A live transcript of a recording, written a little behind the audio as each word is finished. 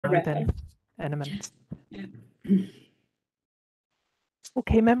then in a minute.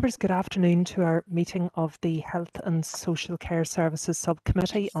 Okay, members, good afternoon to our meeting of the Health and Social Care Services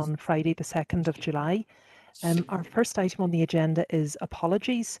Subcommittee on Friday the 2nd of July. Our first item on the agenda is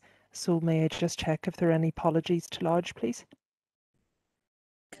apologies. So may I just check if there are any apologies to lodge, please?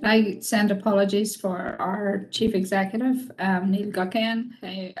 Can I send apologies for our Chief Executive, Neil Guckian,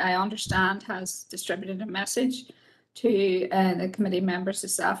 who I understand has distributed a message to the committee members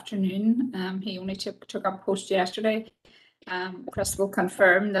this afternoon. He only took up post yesterday. Chris will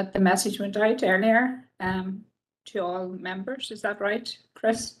confirm that the message went out earlier to all members. Is that right,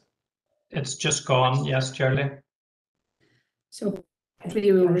 Chris? It's just gone, yes, Shirley. So hopefully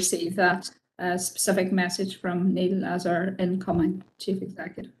you will receive that specific message from Neil as our incoming Chief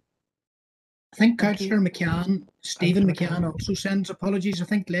Executive. I think Councillor McCann, Stephen McCann also sends apologies. I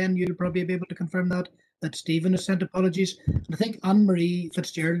think, Glenn, you'll probably be able to confirm that Stephen has sent apologies. And I think Anne-Marie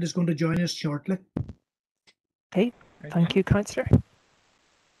Fitzgerald is going to join us shortly. Okay, thank you, Councillor.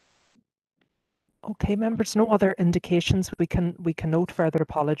 Okay, members, no other indications. We can note further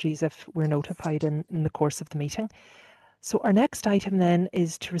apologies if we're notified in the course of the meeting. So our next item then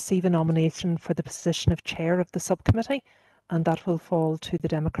is to receive a nomination for the position of chair of the subcommittee, and that will fall to the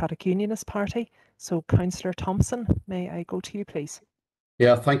Democratic Unionist Party. So Councillor Thompson, may I go to you, please?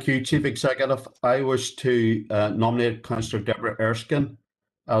 Yeah, thank you, Chief Executive. I wish to nominate Councillor Deborah Erskine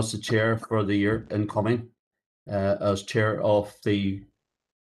as the chair for the year incoming, as chair of the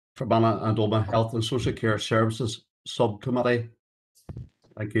Fermanagh and Omagh Health and Social Care Services Subcommittee.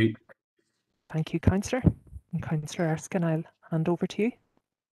 Thank you. Thank you, Councillor. And Councillor Erskine, I'll hand over to you.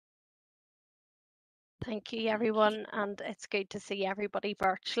 Thank you, everyone, and it's good to see everybody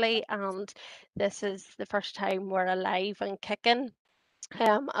virtually, and this is the first time we're alive and kicking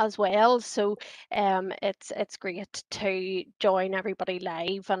as well, so it's great to join everybody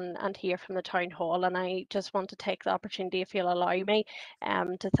live and hear from the town hall. And I just want to take the opportunity, if you'll allow me,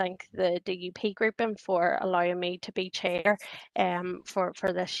 to thank the DUP grouping for allowing me to be chair for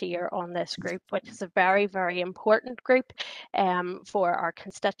this year on this group, which is a very, very important group for our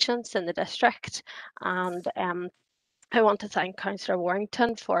constituents in the district. And I want to thank Councillor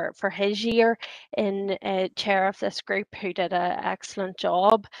Warrington for his year in chair of this group, who did an excellent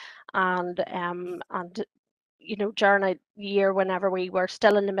job. And you know, during a year whenever we were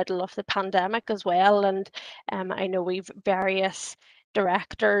still in the middle of the pandemic as well. And I know we've various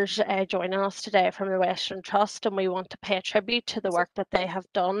directors joining us today from the Western Trust, and we want to pay a tribute to the work that they have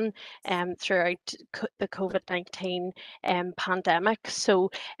done throughout the COVID-19 pandemic.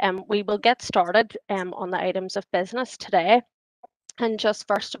 So we will get started on the items of business today, and just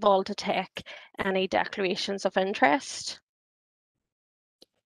first of all to take any declarations of interest.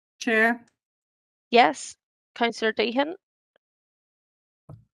 Chair. Yes, Councillor Deehan.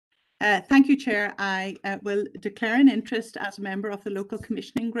 Thank you, Chair. I will declare an interest as a member of the local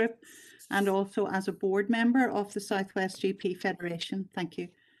commissioning group and also as a board member of the Southwest GP Federation. Thank you.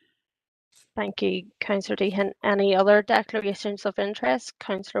 Thank you, Councillor Deehan. Any other declarations of interest?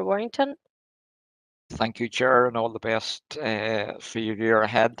 Councillor Warrington. Thank you, Chair, and all the best for your year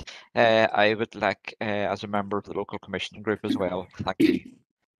ahead. I would like, as a member of the local commissioning group as well. Thank you.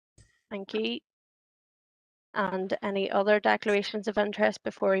 Thank you. And any other declarations of interest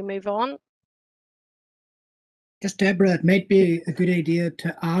before we move on? Just, Deborah, it might be a good idea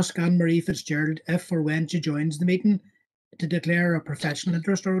to ask Anne-Marie Fitzgerald if or when she joins the meeting to declare a professional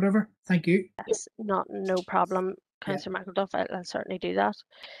interest or whatever. Thank you. Yes, no problem, Councillor McElduff. I'll certainly do that.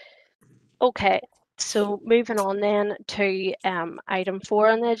 Okay. So moving on then to item 4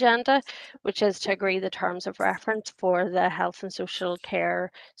 on the agenda, which is to agree the terms of reference for the Health and Social Care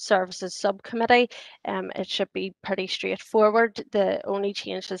Services Subcommittee. It should be pretty straightforward. The only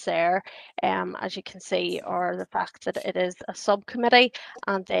changes there, as you can see, are the fact that it is a subcommittee,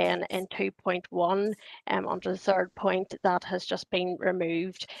 and then in 2.1, under the third point, that has just been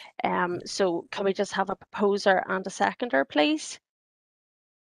removed. So can we just have a proposer and a seconder, please?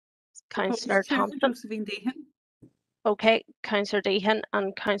 Councillor Thompson. Josephine Deehan. Okay, Councillor Deehan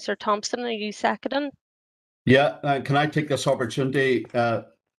and Councillor Thompson, are you seconding? Yeah, can I take this opportunity,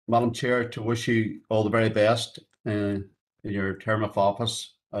 Madam Chair, to wish you all the very best in your term of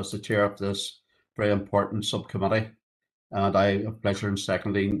office as the chair of this very important subcommittee. And I have pleasure in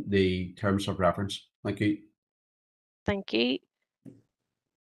seconding the terms of reference. Thank you. Thank you.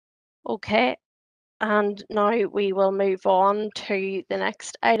 Okay. And now we will move on to the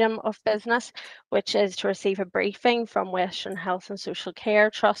next item of business, which is to receive a briefing from Western Health and Social Care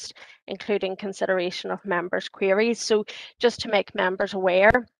Trust, including consideration of members' queries. So just to make members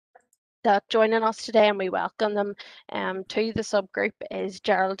aware, that joining us today, and we welcome them to the subgroup, is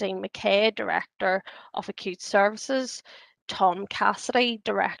Geraldine McKay, Director of Acute Services, Tom Cassidy,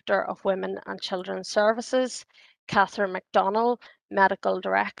 Director of Women and Children's Services, Catherine McDonnell, Medical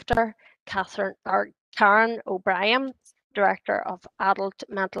Director, Karen O'Brien, Director of Adult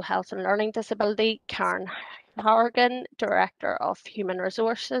Mental Health and Learning Disability, Karen Hargan, Director of Human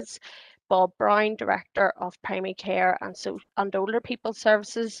Resources, Bob Brown, Director of Primary Care and Older People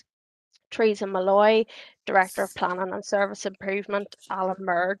Services, Teresa Malloy, Director of Planning and Service Improvement, Alan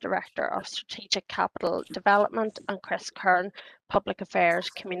Murr, Director of Strategic Capital Development, and Chris Kern, Public Affairs,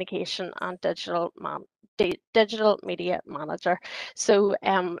 Communication and Digital Media Manager. So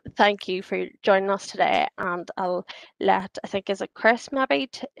thank you for joining us today, and I'll let, I think, is it Chris maybe,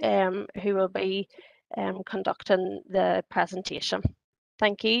 who will be conducting the presentation.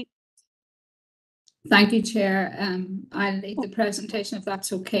 Thank you. Thank you, Chair. I'll lead the presentation if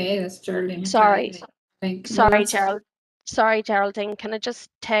that's okay. That's Geraldine. Sorry, Sorry, Gerald. Sorry, Geraldine, can I just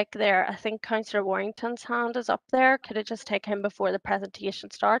take there? I think Councillor Warrington's hand is up there. Could I just take him before the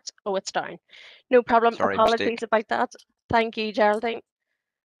presentation starts? Oh, it's down. No problem. Sorry, Apologies mistake. about that. Thank you, Geraldine.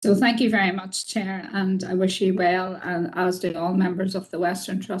 So thank you very much, Chair, and I wish you well, and as do all members of the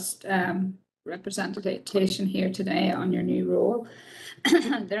Western Trust representation here today on your new role.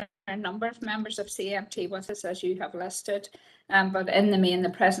 There are a number of members of CMT with us, as you have listed, but in the main, the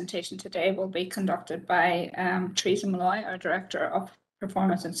presentation today will be conducted by Teresa Malloy, our Director of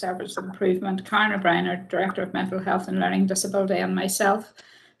Performance and Service Improvement, Karen O'Brien, our Director of Mental Health and Learning Disability, and myself,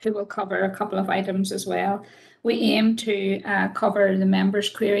 who will cover a couple of items as well. We aim to cover the members'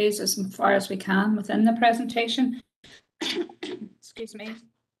 queries as far as we can within the presentation. Excuse me.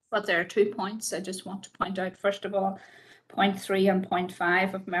 But there are 2 points I just want to point out. First of all, point 3 and point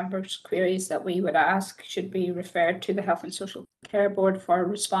 5 of members' queries that we would ask should be referred to the Health and Social Care Board for a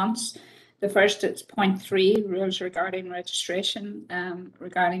response. The first is point 3, rules regarding registration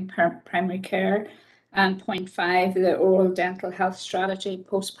regarding primary care. And point 5, the oral dental health strategy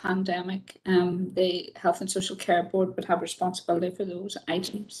post-pandemic. The Health and Social Care Board would have responsibility for those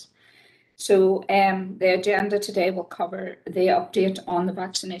items. So the agenda today will cover the update on the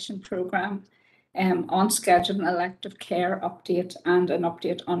vaccination programme, on schedule and elective care update, and an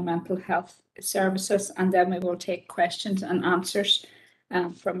update on mental health services. And then we will take questions and answers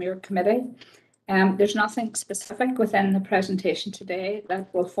from your committee. There's nothing specific within the presentation today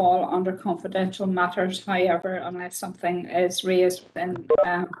that will fall under confidential matters. However, unless something is raised within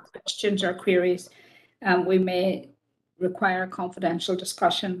questions or queries, we may require confidential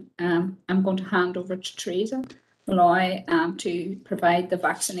discussion. I'm going to hand over to Teresa Malloy to provide the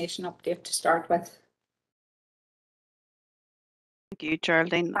vaccination update to start with. Thank you,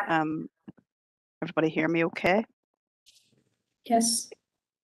 Geraldine. Everybody hear me okay? Yes.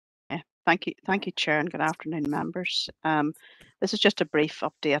 Thank you, Chair, and good afternoon, members. This is just a brief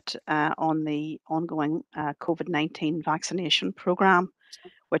update on the ongoing COVID-19 vaccination programme,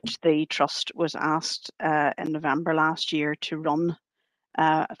 which the Trust was asked in November last year to run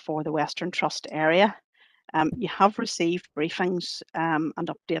for the Western Trust area. You have received briefings and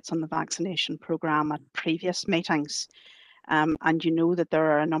updates on the vaccination programme at previous meetings, and you know that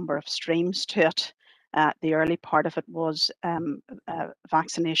there are a number of streams to it. The early part of it was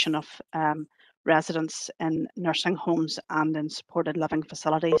vaccination of residents in nursing homes and in supported living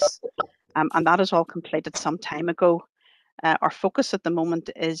facilities, and that is all completed some time ago. Our focus at the moment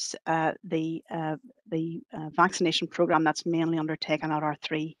is the vaccination programme that's mainly undertaken at our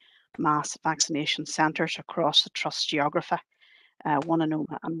 3 mass vaccination centres across the Trust geography, one in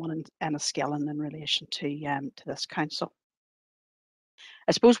Omagh and one in Enniskillen in relation to this council.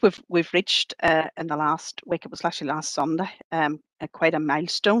 I suppose we've reached in the last week, it was actually last Sunday, quite a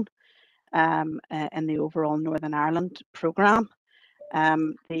milestone in the overall Northern Ireland programme.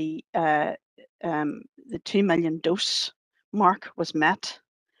 The 2 million dose mark was met,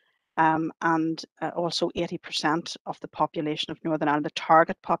 and also 80% of the population of Northern Ireland, the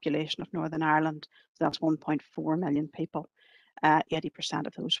target population of Northern Ireland, so that's 1.4 million people. 80%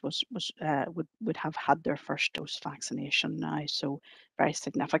 of those would have had their first dose vaccination now, so very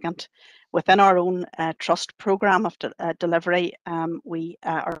significant. Within our own Trust programme of delivery, we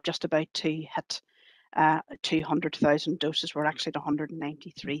are just about to hit 200,000 doses. We're actually at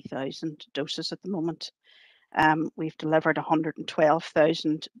 193,000 doses at the moment. We've delivered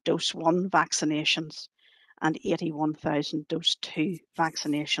 112,000 dose 1 vaccinations and 81,000 dose 2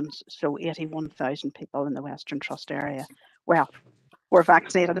 vaccinations, so 81,000 people in the Western Trust area. Well, we're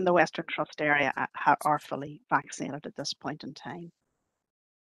vaccinated in the Western Trust area, are fully vaccinated at this point in time.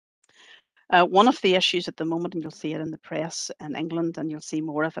 One of the issues at the moment, and you'll see it in the press in England, and you'll see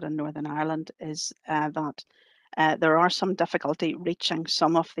more of it in Northern Ireland, is that there are some difficulty reaching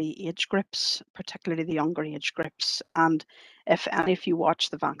some of the age groups, particularly the younger age groups. And if any of you watch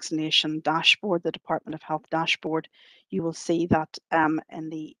the vaccination dashboard, the Department of Health dashboard, you will see that in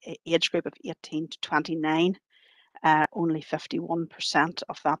the age group of 18 to 29, only 51%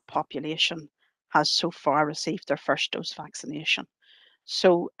 of that population has so far received their first dose vaccination.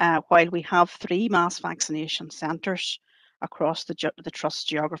 So while we have 3 mass vaccination centres across the trust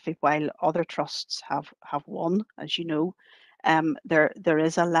geography, while other trusts have 1, as you know, there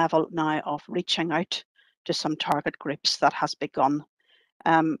is a level now of reaching out to some target groups that has begun.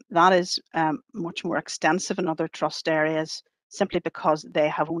 That is much more extensive in other trust areas, simply because they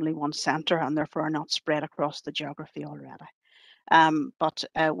have only 1 centre and therefore are not spread across the geography already. But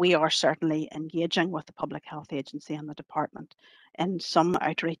we are certainly engaging with the Public Health Agency and the department in some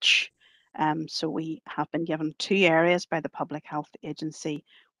outreach. So we have been given 2 areas by the Public Health Agency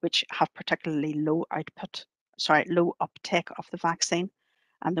which have particularly low uptake of the vaccine,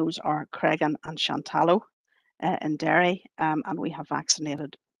 and those are Cregan and Shantallow in Derry, and we have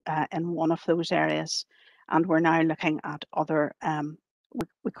vaccinated in one of those areas, and we're now looking at other,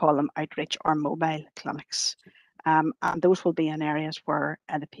 we call them outreach or mobile clinics. And those will be in areas where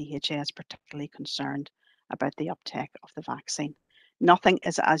the PHA is particularly concerned about the uptake of the vaccine. Nothing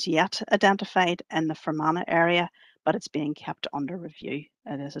is as yet identified in the Fermanagh area, but it's being kept under review.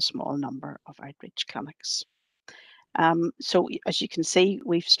 It is a small number of outreach clinics. So as you can see,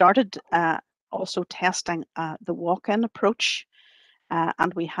 we've started also testing the walk-in approach,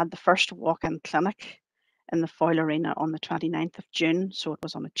 and we had the first walk-in clinic in the Foyle Arena on the 29th of June. So it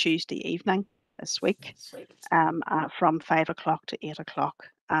was on a Tuesday evening this week, from 5 o'clock to 8 o'clock.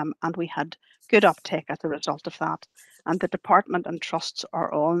 And we had good uptake as a result of that. And the department and trusts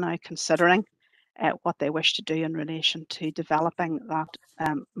are all now considering what they wish to do in relation to developing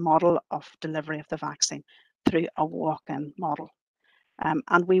that model of delivery of the vaccine through a walk-in model.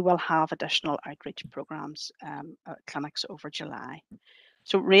 And we will have additional outreach programs, clinics over July.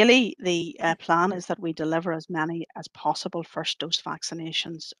 So really the plan is that we deliver as many as possible first dose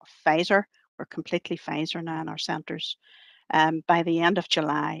vaccinations of Pfizer. We're completely Pfizer now in our centres by the end of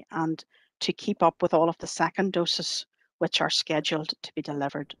July, and to keep up with all of the second doses which are scheduled to be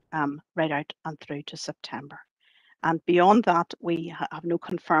delivered right out and through to September. And beyond that, we have no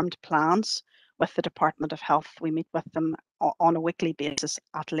confirmed plans with the Department of Health. We meet with them on a weekly basis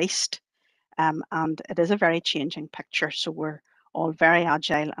at least, and it is a very changing picture. So we're all very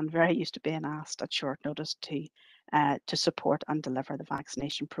agile and very used to being asked at short notice to support and deliver the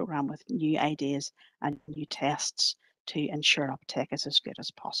vaccination programme with new ideas and new tests to ensure uptake is as good as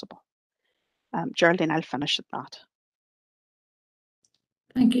possible. Geraldine, I'll finish at that.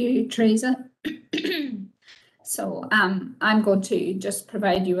 Thank you, Teresa. So I'm going to just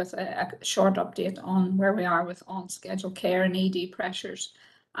provide you with a short update on where we are with on-schedule care and ED pressures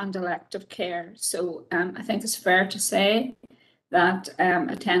and elective care. So I think it's fair to say that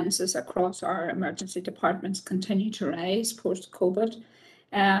attendances across our emergency departments continue to rise post-COVID.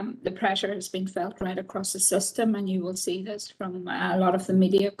 The pressure has been felt right across the system, and you will see this from a lot of the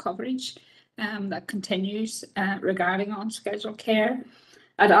media coverage that continues regarding on-schedule care.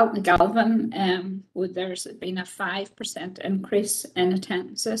 At Altnagalvin, there's been a 5% increase in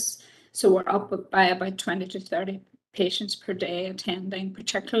attendances. So we're up by about 20 to 30 patients per day attending,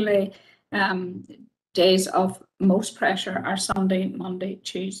 particularly days of most pressure are Sunday, Monday,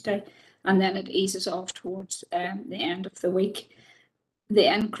 Tuesday, and then it eases off towards the end of the week.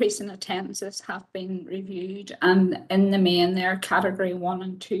 The increase in attendances have been reviewed, and in the main they're category 1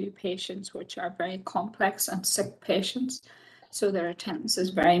 and 2 patients, which are very complex and sick patients. So their attendance is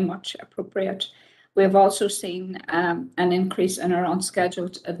very much appropriate. We've also seen an increase in our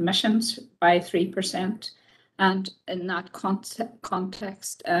unscheduled admissions by 3%. And in that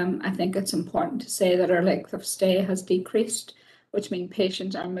context, I think it's important to say that our length of stay has decreased, which means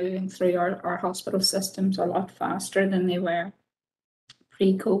patients are moving through our hospital systems a lot faster than they were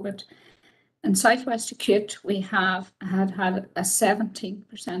pre-COVID. In Southwest Acute, we have had a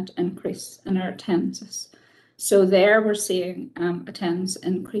 17% increase in our attendances. So there we're seeing attendance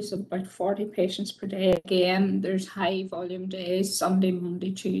increase of about 40 patients per day. Again, there's high volume days, Sunday,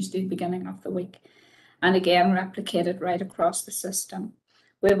 Monday, Tuesday, beginning of the week. And again, replicated right across the system.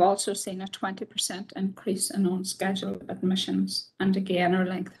 We've also seen a 20% increase in unscheduled admissions. And again, our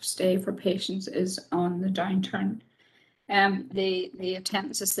length of stay for patients is on the downturn. The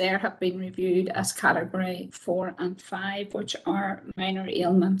attendances there have been reviewed as category 4 and 5, which are minor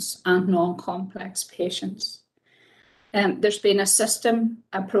ailments and non-complex patients. There's been a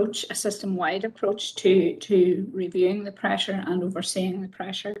system-wide approach to reviewing the pressure and overseeing the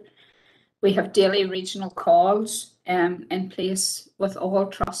pressure. We have daily regional calls in place with all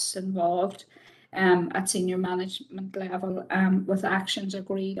trusts involved at senior management level, with actions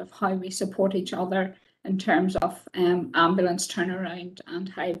agreed of how we support each other in terms of ambulance turnaround and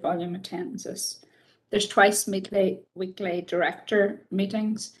high volume attendances. There's twice weekly director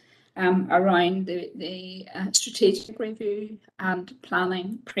meetings around the strategic review and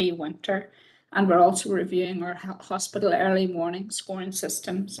planning pre-winter. And we're also reviewing our hospital early morning scoring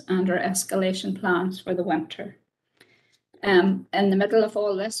systems and our escalation plans for the winter. In the middle of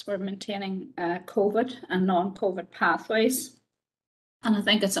all this, we're maintaining COVID and non-COVID pathways. And I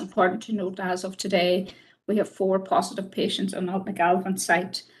think it's important to note, as of today, we have 4 positive patients on Altnagalvin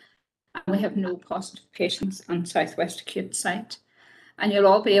site, and we have no positive patients on Southwest Acute site. And you'll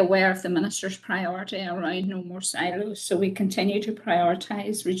all be aware of the Minister's priority around no more silos. So we continue to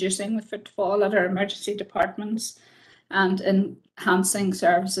prioritise reducing the footfall at our emergency departments and enhancing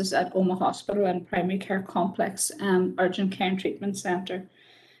services at Omagh Hospital and Primary Care Complex Urgent Care and Treatment Centre.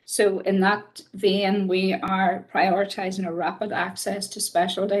 So in that vein, we are prioritising a rapid access to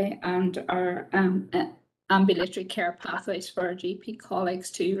specialty and our ambulatory care pathways for our GP colleagues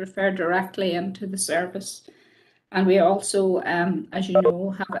to refer directly into the service. And we also, as you know,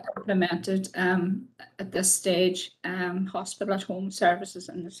 have implemented at this stage hospital at home services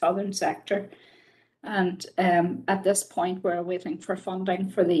in the southern sector. And at this point, we're waiting for funding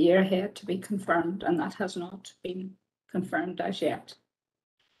for the year ahead to be confirmed, and that has not been confirmed as yet.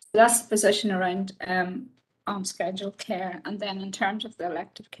 So that's the position around on schedule care. And then in terms of the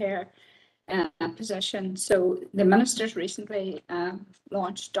elective care position, so the Minister's recently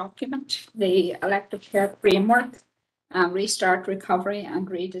launched document, the elective care framework, restart, recovery and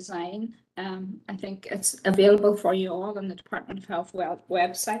redesign. I think it's available for you all on the Department of Health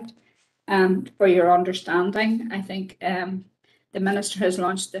website. For your understanding, I think the Minister has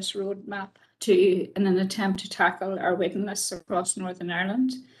launched this roadmap in an attempt to tackle our waiting lists across Northern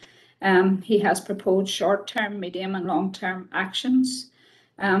Ireland. He has proposed short-term, medium and long-term actions.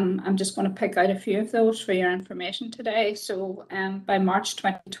 I'm just going to pick out a few of those for your information today. So by March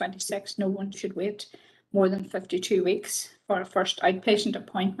 2026, no one should wait more than 52 weeks for a first outpatient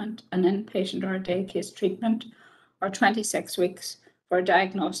appointment, an inpatient or a day case treatment, or 26 weeks for a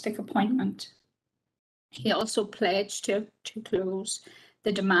diagnostic appointment. He also pledged to close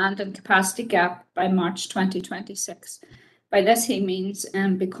the demand and capacity gap by March 2026. By this he means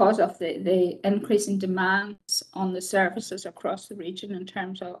because of the increasing demands on the services across the region in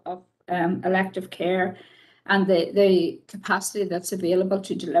terms of elective care and the capacity that's available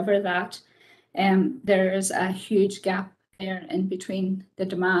to deliver that, there is a huge gap there in between the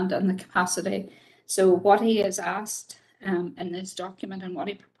demand and the capacity. So what he has asked in this document and what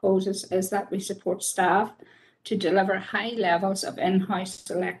he proposes is that we support staff to deliver high levels of in-house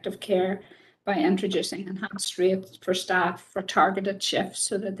elective care by introducing enhanced rates for staff for targeted shifts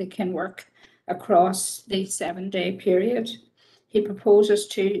so that they can work across the 7-day period. He proposes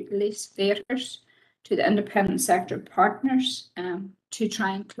to lease theatres to the independent sector partners to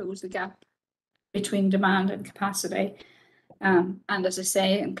try and close the gap between demand and capacity. And as I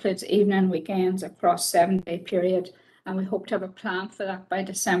say, includes evening and weekends across 7-day period. And we hope to have a plan for that by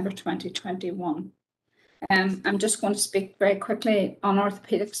December 2021. I'm just going to speak very quickly on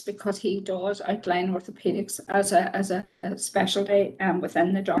orthopaedics because he does outline orthopaedics as a specialty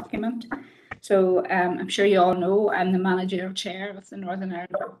within the document. So I'm sure you all know I'm the managerial chair of the Northern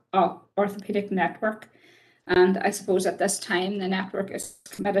Ireland Orthopaedic Network. And I suppose at this time, the network is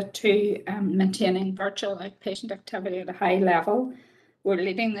committed to maintaining virtual outpatient activity at a high level. We're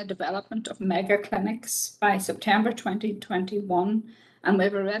leading the development of mega clinics by September 2021. And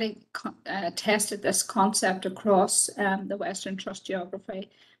we've already tested this concept across the Western Trust geography,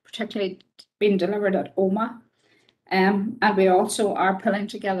 particularly being delivered at Omagh. And we also are pulling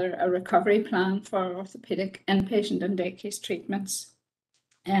together a recovery plan for orthopaedic inpatient and day case treatments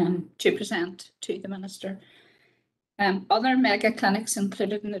to present to the Minister. Other mega clinics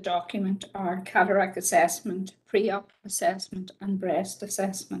included in the document are cataract assessment, pre-op assessment and breast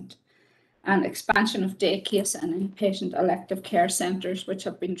assessment, and expansion of day case and inpatient elective care centres, which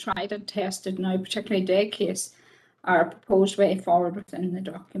have been tried and tested now, particularly day case, are a proposed way forward within the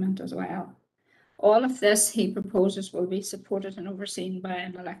document as well. All of this, he proposes, will be supported and overseen by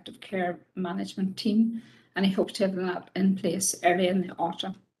an elective care management team, and he hopes to have that in place early in the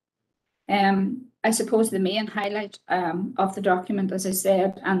autumn. I suppose the main highlight of the document, as I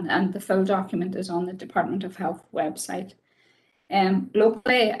said, and the full document is on the Department of Health website.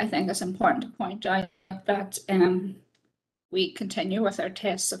 Locally, I think it's important to point out that we continue with our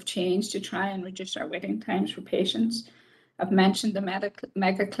tests of change to try and reduce our waiting times for patients. I've mentioned the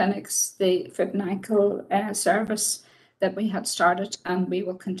mega clinics, the foot and ankle service that we had started, and we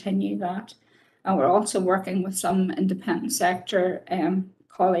will continue that. And we're also working with some independent sector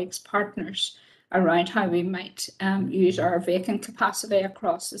colleagues, partners, around how we might use our vacant capacity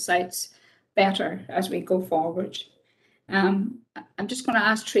across the sites better as we go forward. I'm just going to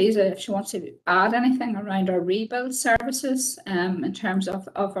ask Teresa if she wants to add anything around our rebuild services in terms of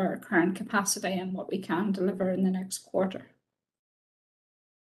our current capacity and what we can deliver in the next quarter.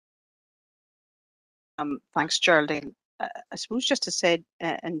 Thanks, Geraldine. I suppose just to say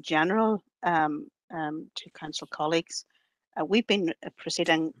in general to council colleagues, we've been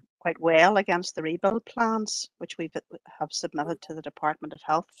proceeding quite well against the rebuild plans, which we have submitted to the Department of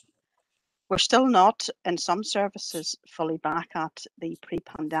Health. We're still not, in some services, fully back at the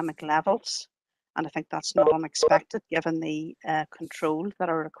pre-pandemic levels. And I think that's not unexpected given the controls that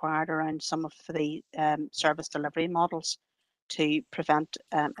are required around some of the service delivery models to prevent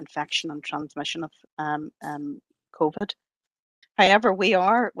infection and transmission of COVID. However, we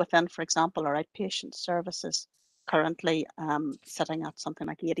are within, for example, our outpatient services currently sitting at something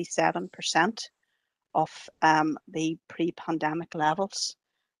like 87% of the pre-pandemic levels.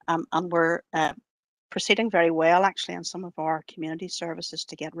 And we're proceeding very well, actually, in some of our community services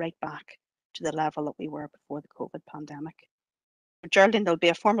to get right back to the level that we were before the COVID pandemic. Geraldine, there'll be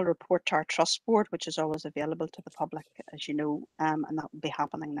a formal report to our trust board, which is always available to the public, as you know, and that will be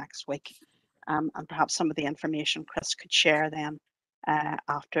happening next week. And perhaps some of the information Chris could share then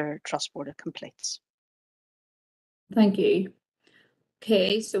after trust board completes. Thank you.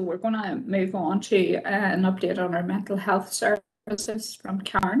 Okay, so we're going to move on to an update on our mental health services from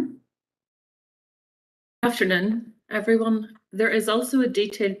Karen. Good afternoon, everyone. There is also a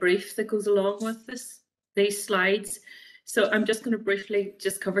detailed brief that goes along with these slides. So I'm just going to briefly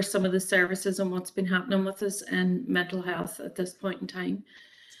just cover some of the services and what's been happening with us in mental health at this point in time.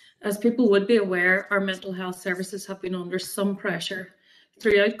 As people would be aware, our mental health services have been under some pressure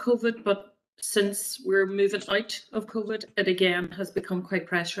throughout COVID, but since we're moving out of COVID, it again has become quite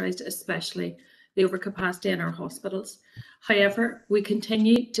pressurised, especially the overcapacity in our hospitals. However, we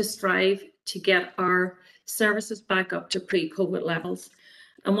continue to strive to get our services back up to pre-COVID levels.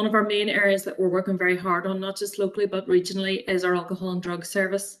 And one of our main areas that we're working very hard on, not just locally but regionally, is our alcohol and drug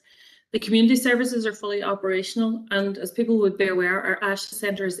service. The community services are fully operational, and as people would be aware, our Ashley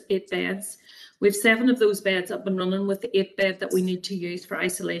Centre is 8 beds. We have 7 of those beds up and running, with the 8th bed that we need to use for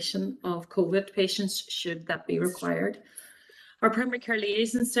isolation of COVID patients should that be required. Our primary care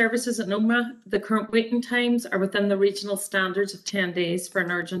liaison services at NOMA, the current waiting times are within the regional standards of 10 days for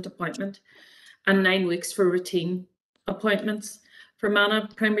an urgent appointment and 9 weeks for routine appointments.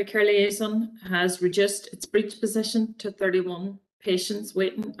 Fermanagh Primary Care Liaison has reduced its breach position to 31 patients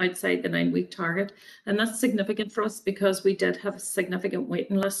waiting outside the 9-week target. And that's significant for us because we did have a significant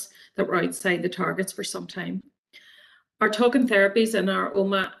waiting list that were outside the targets for some time. Our token therapies in our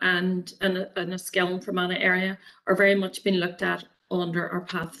OMA and in a Skellin Fermanagh area are very much being looked at under our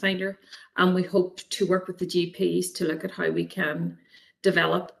Pathfinder, and we hope to work with the GPs to look at how we can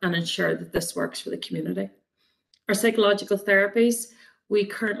develop and ensure that this works for the community. Our psychological therapies, we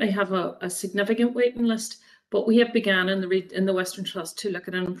currently have a significant waiting list, but we have begun in the Western Trust to look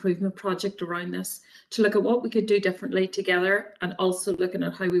at an improvement project around this, to look at what we could do differently together, and also looking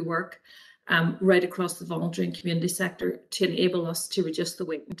at how we work right across the voluntary and community sector to enable us to reduce the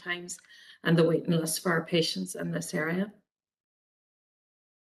waiting times and the waiting list for our patients in this area.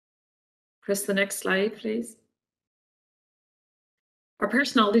 Chris, the next slide, please. Our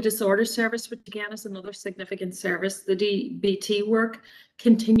personality disorder service, which again is another significant service, the DBT work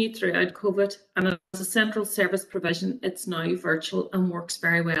continued throughout COVID, and as a central service provision, it's now virtual and works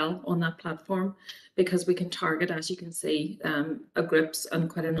very well on that platform because we can target, as you can see, groups and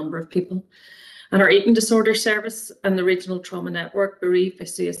quite a number of people. And our eating disorder service and the regional trauma network, bereaved by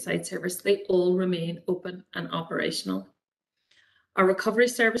suicide service, they all remain open and operational. Our recovery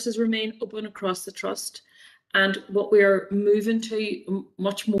services remain open across the trust. And what we are moving to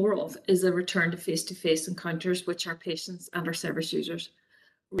much more of is a return to face-to-face encounters, which our patients and our service users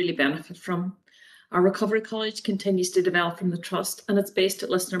really benefit from. Our recovery college continues to develop from the trust, and it's based at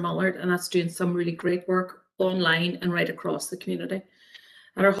Lisnarmullard, and that's doing some really great work online and right across the community.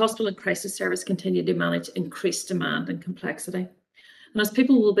 And our hospital and crisis service continue to manage increased demand and complexity. And as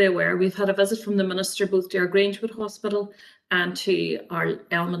people will be aware, we've had a visit from the Minister both to our Grangewood Hospital and to our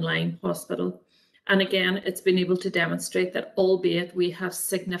Elm & Lyme Hospital. And again, it's been able to demonstrate that albeit we have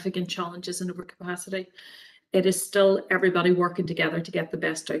significant challenges in overcapacity, it is still everybody working together to get the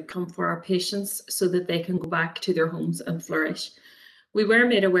best outcome for our patients so that they can go back to their homes and flourish. We were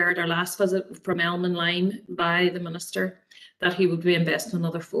made aware at our last visit from Elm & Lyme by the Minister that he would be investing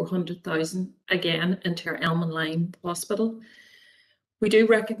another 400,000 again into our Elm & Lyme hospital. We do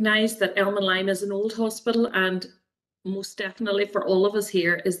recognise that Elm & Lyme is an old hospital, and most definitely for all of us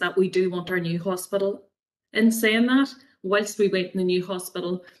here is that we do want our new hospital. In saying that, whilst we wait in the new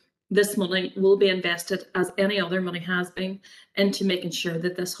hospital, this money will be invested, as any other money has been, into making sure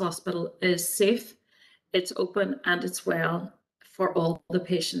that this hospital is safe, it's open and it's well for all the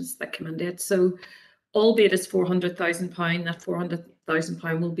patients that come into it. So albeit it's £400,000, that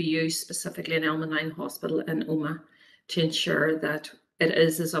 £400,000 will be used specifically in Elm & Lyme Hospital in Omagh to ensure that it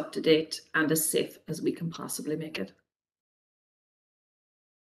is as up to date and as safe as we can possibly make it.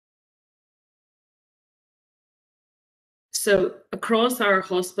 So across our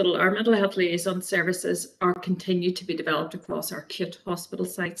hospital, our mental health liaison services are continued to be developed across our acute hospital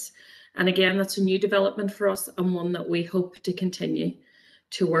sites. And again, that's a new development for us and one that we hope to continue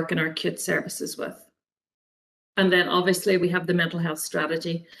to work in our acute services with. And then obviously we have the mental health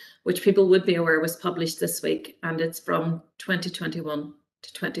strategy, which people would be aware was published this week, and it's from 2021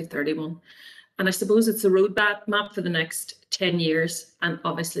 to 2031. And I suppose it's a roadmap for the next 10 years and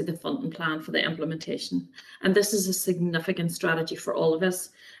obviously the funding plan for the implementation. And this is a significant strategy for all of us,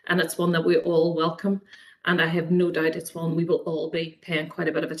 and it's one that we all welcome. And I have no doubt it's one we will all be paying quite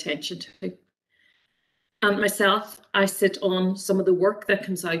a bit of attention to. And myself, I sit on some of the work that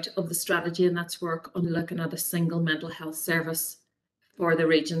comes out of the strategy, and that's work on looking at a single mental health service for the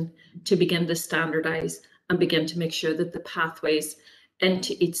region to begin to standardise and begin to make sure that the pathways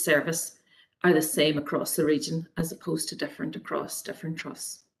into each service are the same across the region as opposed to different across different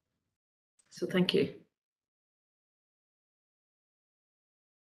trusts. So thank you.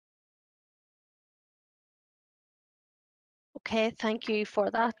 Okay, thank you for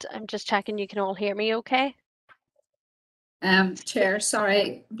that. I'm just checking you can all hear me okay? Chair,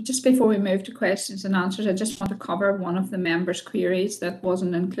 sorry, just before we move to questions and answers, I just want to cover one of the members' queries that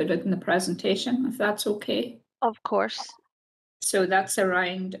wasn't included in the presentation, if that's okay. Of course. So that's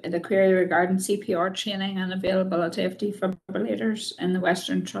around the query regarding CPR training and availability of defibrillators in the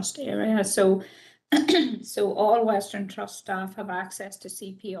Western Trust area. So, so all Western Trust staff have access to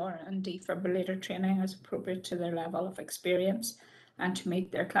CPR and defibrillator training as appropriate to their level of experience and to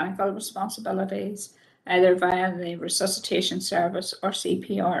meet their clinical responsibilities, either via the resuscitation service or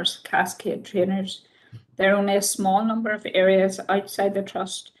CPR's cascade trainers. There are only a small number of areas outside the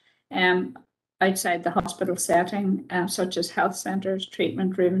Trust, outside the hospital setting, such as health centres,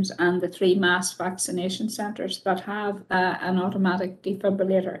 treatment rooms, and the 3 mass vaccination centres that have an automatic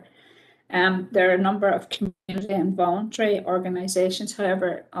defibrillator. There are a number of community and voluntary organisations,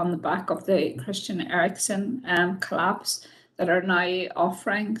 however, on the back of the Christian Eriksen collapse, that are now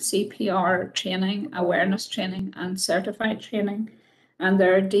offering CPR training, awareness training, and certified training. And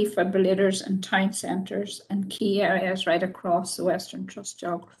there are defibrillators in town centres and key areas right across the Western Trust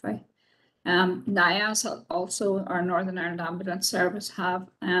geography. NIAS, also our Northern Ireland Ambulance Service, have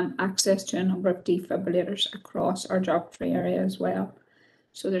access to a number of defibrillators across our geography area as well.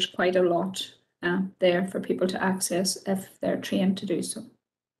 So there's quite a lot there for people to access if they're trained to do so.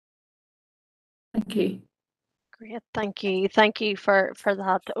 Thank you. Great, thank you. Thank you for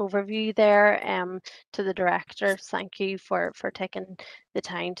that overview there. To the director, thank you for taking the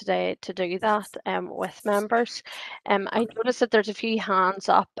time today to do that with members. I noticed that there's a few hands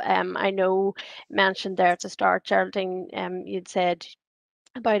up. I know mentioned there at the start, Geraldine, you'd said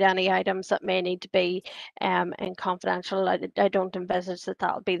about any items that may need to be in confidential. I don't envisage that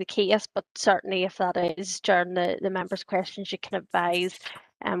that'll be the case, but certainly if that is during the members' questions, you can advise.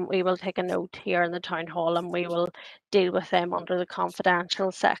 We will take a note here in the town hall and we will deal with them under the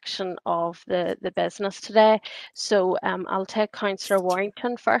confidential section of the business today. So I'll take Councillor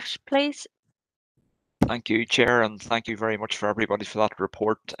Warrington first, please. Thank you, Chair, and thank you very much for everybody for that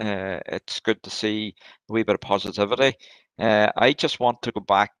report. It's good to see a wee bit of positivity. I just want to go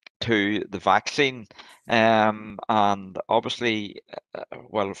back to the vaccine, and obviously,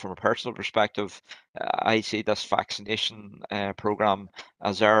 well, from a personal perspective, I see this vaccination programme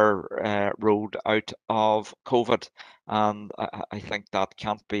as our road out of COVID, and I think that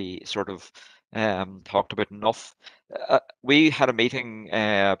can't be sort of talked about enough. We had a meeting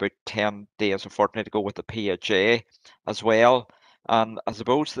about 10 days, a fortnight ago with the PHA as well. And I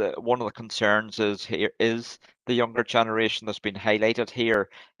suppose that one of the concerns is the younger generation that's been highlighted here,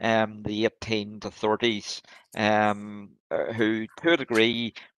 the 18 to 30s, who to a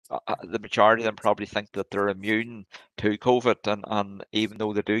degree the majority of them probably think that they're immune to COVID, and even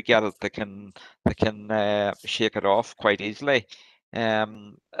though they do get it, they can shake it off quite easily.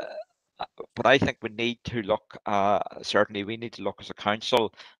 But I think we need to look, certainly we need to look as a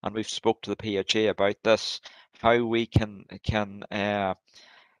council, and we've spoke to the PHA about this, how we can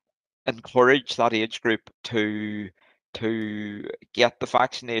encourage that age group to get the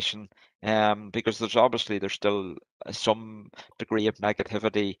vaccination, because there's still some degree of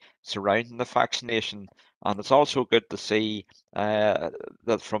negativity surrounding the vaccination. And it's also good to see that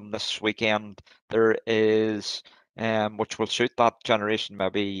from this weekend there is, which will suit that generation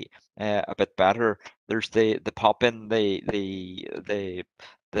maybe a bit better. There's the pop in the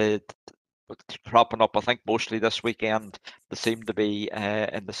cropping up, I think mostly this weekend. They seem to be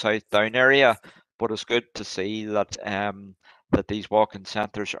in the South Down area, but it's good to see that that these walk-in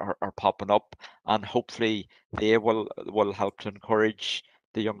centres are popping up, and hopefully they will help to encourage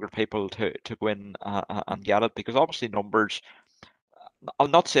the younger people to go in and get it, because obviously numbers, I'll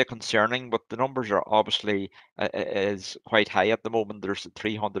not say concerning, but the numbers are obviously is quite high at the moment. There's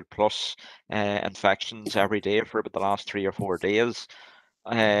 300 plus infections every day for about the last 3 or 4 days.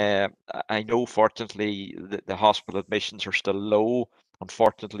 I know fortunately the hospital admissions are still low.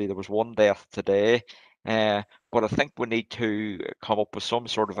 Unfortunately, there was 1 death today. But I think we need to come up with some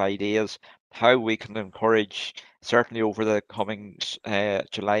sort of ideas how we can encourage, certainly over the coming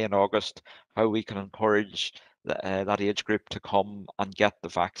July and August, how we can encourage that age group to come and get the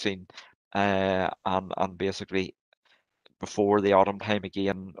vaccine, and basically before the autumn time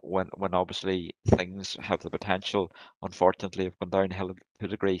again, when obviously things have the potential, unfortunately, have gone downhill to a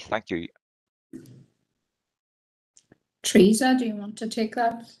degree. Thank you. Teresa, do you want to take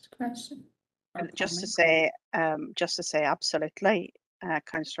that question? Just to say, absolutely,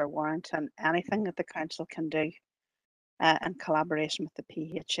 Councillor Warrington, anything that the council can do in collaboration with the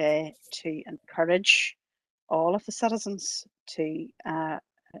PHA to encourage all of the citizens to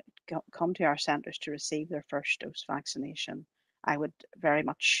come to our centres to receive their first dose vaccination, I would very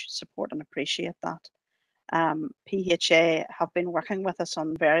much support and appreciate that. PHA have been working with us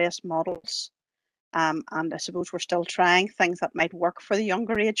on various models, and I suppose we're still trying things that might work for the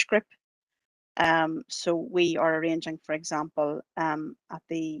younger age group. So we are arranging, for example, at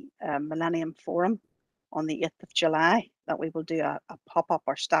the Millennium Forum on the 8th of July, that we will do a pop-up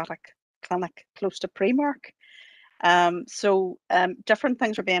or static clinic close to Primark. So different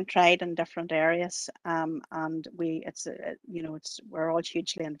things are being tried in different areas, and we're all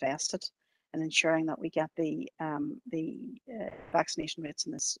hugely invested in ensuring that we get the vaccination rates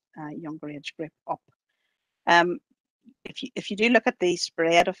in this younger age group up. If you do look at the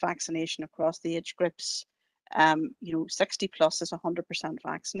spread of vaccination across the age groups, 60 plus is 100%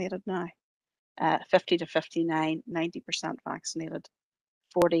 vaccinated now, 50 to 59, 90% vaccinated,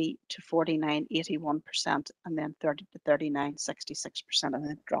 40 to 49, 81%, and then 30 to 39, 66%, and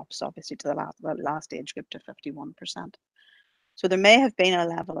then it drops obviously to the last age group to 51%. So there may have been a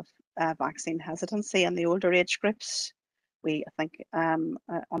level of vaccine hesitancy in the older age groups. We, I think,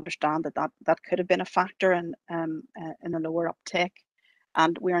 understand that could have been a factor in the lower uptake,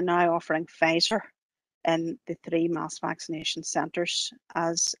 and we are now offering Pfizer in the 3 mass vaccination centres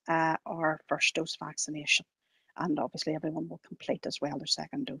as our first dose vaccination. And obviously everyone will complete as well their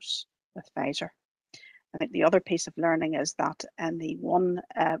second dose with Pfizer. I think the other piece of learning is that in the one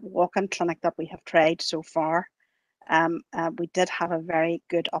walk-in clinic that we have tried so far, we did have a very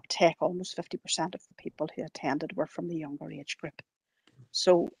good uptake. Almost 50% of the people who attended were from the younger age group.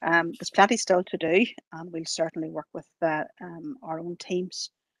 So there's plenty still to do, and we'll certainly work with our own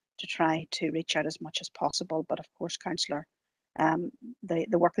teams to try to reach out as much as possible. But of course, Councillor,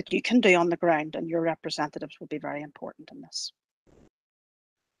 the work that you can do on the ground and your representatives will be very important in this.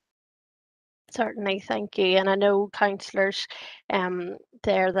 Certainly, thank you. And I know councillors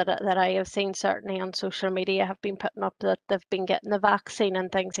there that I have seen certainly on social media have been putting up that they've been getting the vaccine and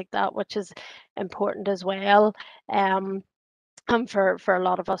things like that, which is important as well. And for a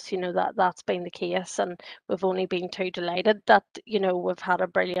lot of us, that's been the case, and we've only been too delighted that we've had a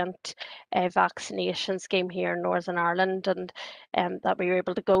brilliant vaccination scheme here in Northern Ireland, and that we were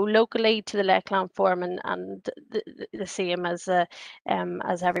able to go locally to the Lakeland Forum, and the same as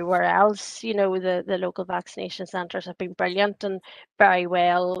everywhere else. The local vaccination centres have been brilliant and very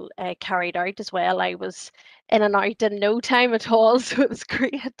well carried out as well. I was in and out in no time at all, so it was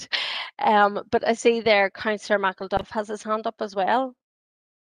great. But I see there Councillor McElduff has his hand up as well.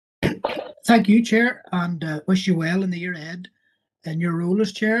 Thank you, Chair, and wish you well in the year ahead in your role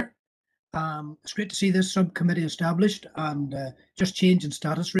as Chair. It's great to see this subcommittee established and just change in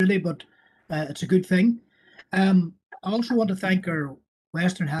status really, but it's a good thing. I also want to thank our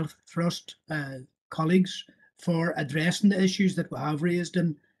Western Health Trust colleagues for addressing the issues that we have raised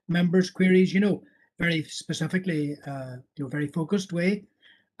in members' queries, very specifically, very focused way.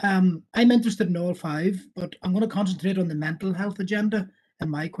 I'm interested in all 5, but I'm going to concentrate on the mental health agenda in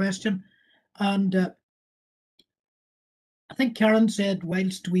my question. And I think Karen said,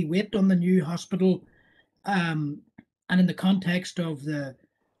 whilst we wait on the new hospital, and in the context of the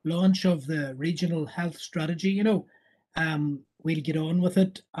launch of the regional health strategy, we'll get on with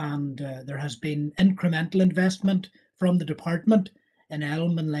it. And there has been incremental investment from the department in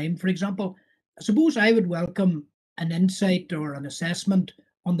Elm and Lyme, for example. I suppose I would welcome an insight or an assessment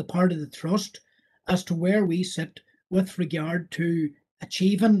on the part of the Trust as to where we sit with regard to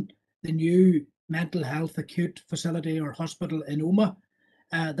achieving the new mental health acute facility or hospital in Omagh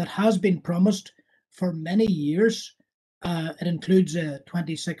that has been promised for many years. It includes a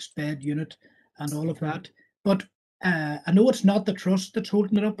 26-bed unit and all of that. But I know it's not the Trust that's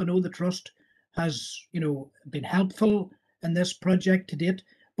holding it up. I know the Trust has, been helpful in this project to date.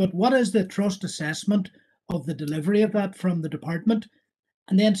 But what is the Trust assessment of the delivery of that from the department?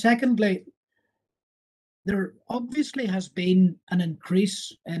 And then secondly, there obviously has been an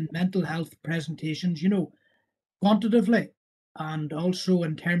increase in mental health presentations, quantitatively and also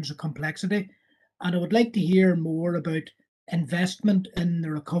in terms of complexity. And I would like to hear more about investment in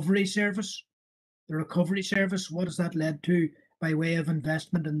the recovery service. The recovery service, what has that led to by way of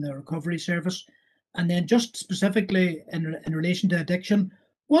investment in the recovery service? And then just specifically in relation to addiction,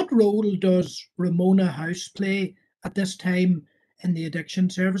 what role does Ramona House play at this time in the addiction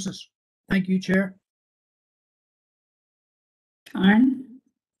services? Thank you, Chair. Karen?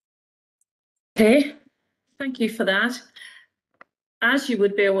 Okay, thank you for that. As you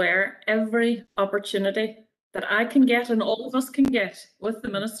would be aware, every opportunity that I can get and all of us can get with the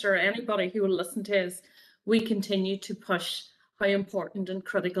Minister or anybody who will listen to us, we continue to push how important and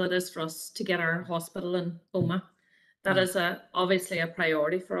critical it is for us to get our hospital in Omagh. That is obviously a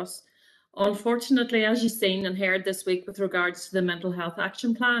priority for us. Unfortunately, as you've seen and heard this week with regards to the Mental Health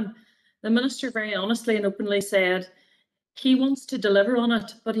Action Plan, the Minister very honestly and openly said he wants to deliver on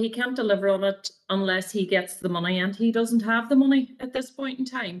it, but he can't deliver on it unless he gets the money, and he doesn't have the money at this point in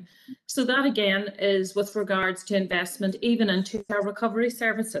time. So that again is with regards to investment even into our recovery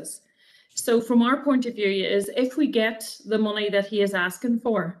services. So from our point of view is if we get the money that he is asking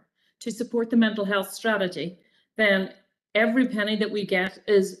for to support the mental health strategy, then every penny that we get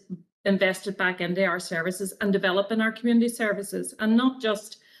is invested back into our services and developing our community services, and not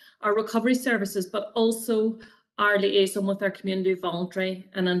just our recovery services, but also our liaison with our community, voluntary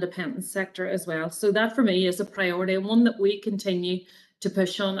and independent sector as well. So that for me is a priority, and one that we continue to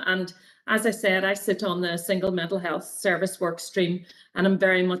push on. And as I said, I sit on the single mental health service work stream, and I'm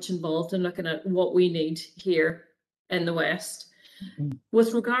very much involved in looking at what we need here in the West.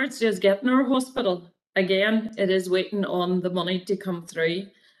 With regards to us getting our hospital, again, it is waiting on the money to come through.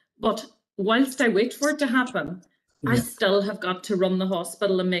 But whilst I wait for it to happen, I still have got to run the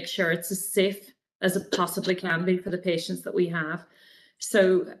hospital and make sure it's as safe as it possibly can be for the patients that we have.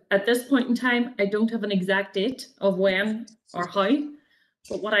 So at this point in time, I don't have an exact date of when or how,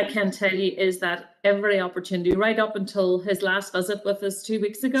 but what I can tell you is that every opportunity, right up until his last visit with us 2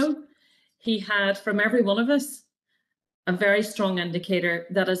 weeks ago, he had from every one of us a very strong indicator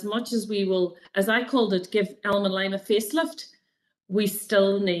that as much as we will, as I called it, give Elm and Lyme a facelift, we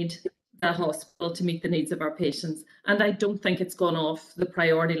still need the hospital to meet the needs of our patients. And I don't think it's gone off the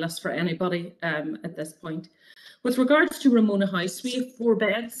priority list for anybody at this point. With regards to Ramona House, we have 4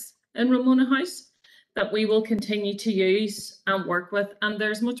 beds in Ramona House that we will continue to use and work with. And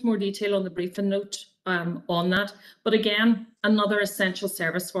there's much more detail on the briefing note on that. But again, another essential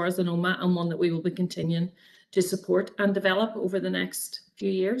service for us in Omagh, and one that we will be continuing to support and develop over the next few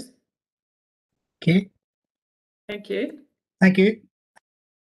years. Okay. Thank you. Thank you.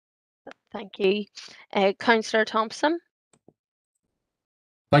 Thank you. Councillor Thompson.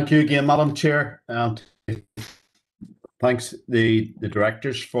 Thank you again, Madam Chair, and thanks the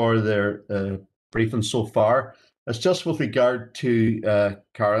directors for their briefing so far. It's just with regard to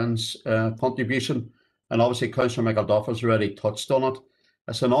Karen's contribution, and obviously Councillor McElduff has already touched on it.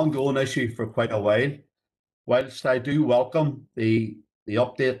 It's an ongoing issue for quite a while. Whilst I do welcome the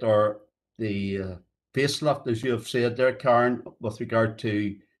update or the facelift, as you have said there, Karen, with regard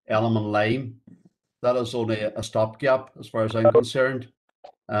to Elm and Lyme, that is only a stopgap as far as I'm concerned.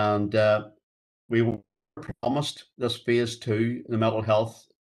 And we were promised this phase 2 in the mental health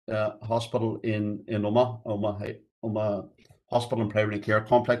hospital in Omagh Hospital and Primary Care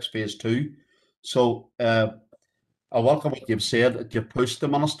Complex phase 2. So I welcome what you've said, that you've pushed the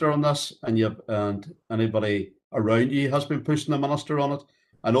Minister on this, and anybody around you has been pushing the Minister on it.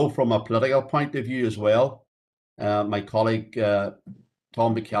 I know from a political point of view as well, my colleague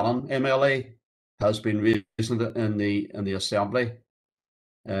Tom Buchanan, MLA, has been raising it in the Assembly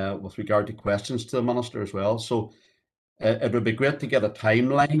with regard to questions to the Minister as well. So it would be great to get a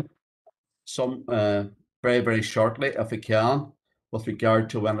timeline very, very shortly, if we can, with regard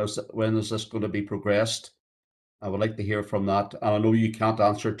to when is this going to be progressed. I would like to hear from that. And I know you can't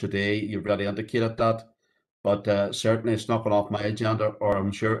answer today, you've already indicated that, but certainly it's not going off my agenda, or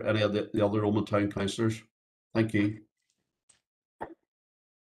I'm sure any of the other Omagh Town councillors. Thank you.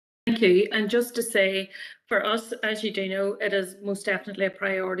 Thank you. And just to say, for us, as you do know, it is most definitely a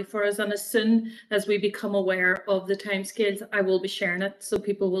priority for us. And as soon as we become aware of the timescales, I will be sharing it so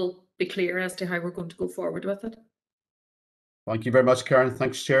people will be clear as to how we're going to go forward with it. Thank you very much, Karen.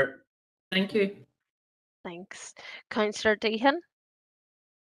 Thanks, Chair. Thank you. Thanks. Councillor Deehan.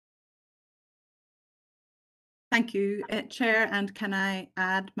 Thank you, Chair, and can I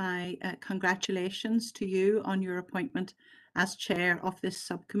add my congratulations to you on your appointment as Chair of this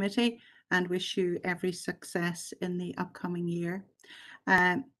subcommittee, and wish you every success in the upcoming year.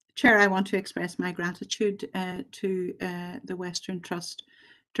 Chair, I want to express my gratitude to the Western Trust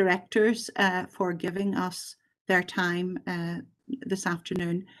directors for giving us their time this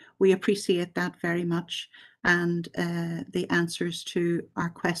afternoon. We appreciate that very much, and the answers to our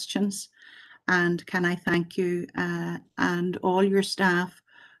questions. And can I thank you and all your staff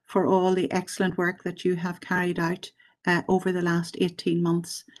for all the excellent work that you have carried out over the last 18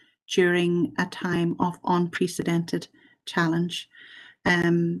 months during a time of unprecedented challenge.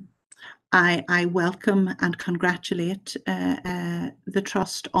 I welcome and congratulate the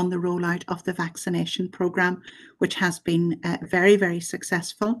Trust on the rollout of the vaccination programme, which has been very, very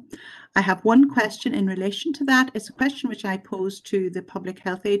successful. I have one question in relation to that. It's a question which I posed to the Public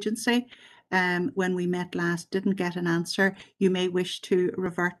Health Agency when we met last, didn't get an answer. You may wish to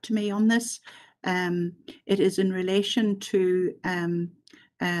revert to me on this. It is in relation to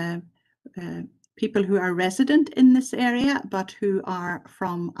people who are resident in this area but who are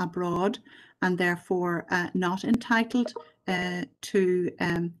from abroad and therefore not entitled to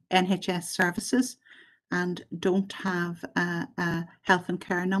NHS services and don't have a health and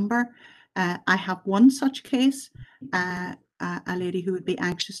care number. I have one such case, a lady who would be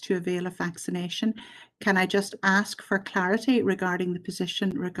anxious to avail of vaccination. Can I just ask for clarity regarding the position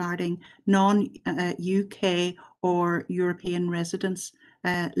regarding non-UK or European residents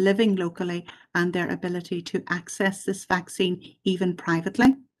living locally and their ability to access this vaccine even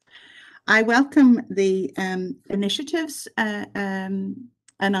privately? I welcome the initiatives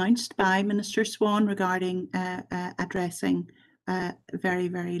announced by Minister Swan regarding addressing very,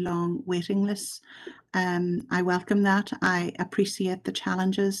 very long waiting lists. I welcome that. I appreciate the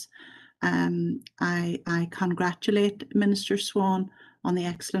challenges. I congratulate Minister Swan on the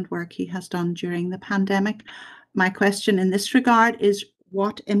excellent work he has done during the pandemic. My question in this regard is,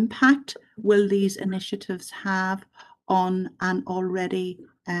 what impact will these initiatives have on an already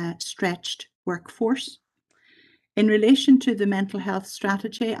stretched workforce? In relation to the mental health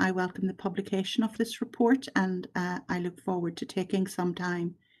strategy, I welcome the publication of this report, and I look forward to taking some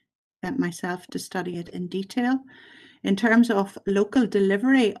time myself to study it in detail. In terms of local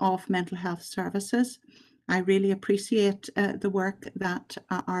delivery of mental health services, I really appreciate the work that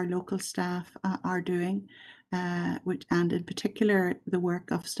our local staff are doing, and in particular the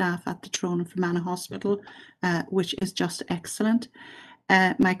work of staff at the Tyrone and Fermanagh Hospital, which is just excellent.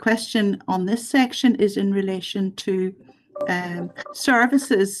 My question on this section is in relation to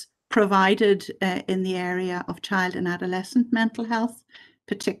services provided in the area of child and adolescent mental health,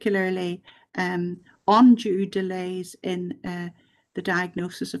 particularly undue delays in the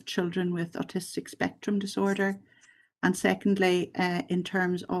diagnosis of children with autistic spectrum disorder, and secondly, in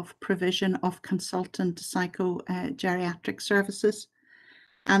terms of provision of consultant psychogeriatric services.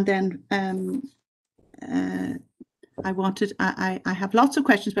 And then I have lots of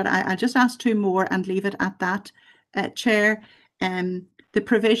questions, but I'll just ask two more and leave it at that, Chair. The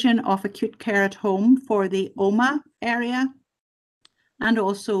provision of acute care at home for the Omagh area, and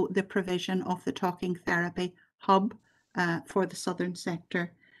also the provision of the talking therapy hub for the southern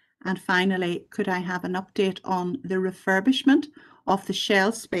sector. And finally, could I have an update on the refurbishment of the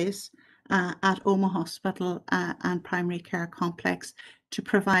shell space at Omagh Hospital and Primary Care Complex to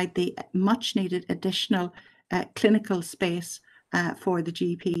provide the much needed additional clinical space for the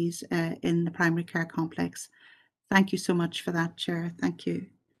GPs in the Primary Care Complex? Thank you so much for that, Chair. Thank you.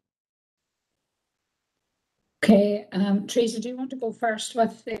 Okay, Teresa, do you want to go first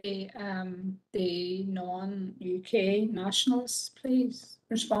with the non-UK nationals, please?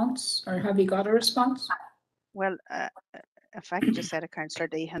 Response, or have you got a response? Well, if I could just say to Councillor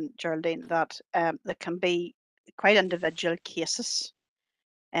Deehan, Geraldine, that there can be quite individual cases.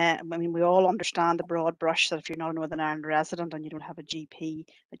 I mean, we all understand the broad brush that if you're not a Northern Ireland resident and you don't have a GP,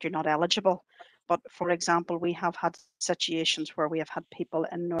 that you're not eligible. But for example, we have had situations where we have had people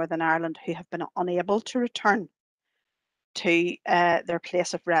in Northern Ireland who have been unable to return to their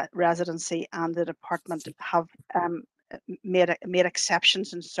place of residency, and the department have made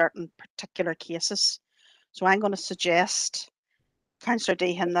exceptions in certain particular cases. So I'm going to suggest, Councillor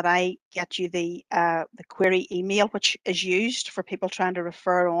Deehan, that I get you the query email which is used for people trying to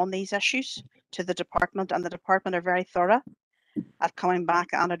refer on these issues to the department, and the department are very thorough at coming back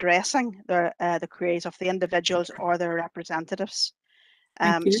and addressing the queries of the individuals or their representatives.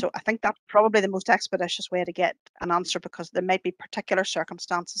 So I think that's probably the most expeditious way to get an answer, because there might be particular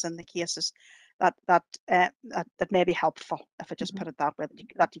circumstances in the cases that may be helpful, if I just put it that way,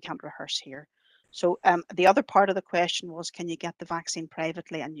 that you can't rehearse here. So the other part of the question was, can you get the vaccine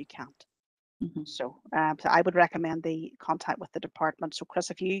privately? And you can't. So I would recommend the contact with the department. So Chris,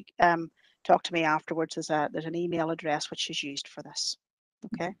 if you talk to me afterwards, there's an email address which is used for this.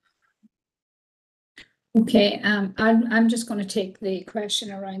 Okay. Okay, I'm just going to take the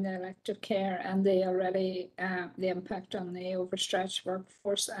question around the elective care and the impact on the overstretched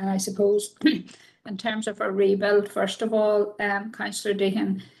workforce. And I suppose in terms of a rebuild, first of all, Councillor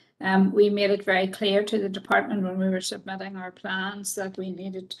Deehan, we made it very clear to the department when we were submitting our plans that we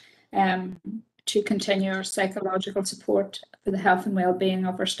needed to continue our psychological support for the health and well-being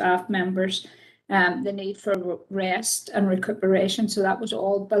of our staff members, the need for rest and recuperation. So that was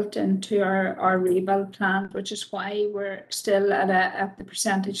all built into our rebuild plan, which is why we're still at the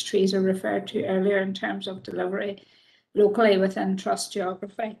percentage Teresa referred to earlier in terms of delivery locally within trust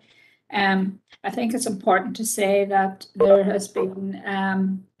geography. I think it's important to say that there has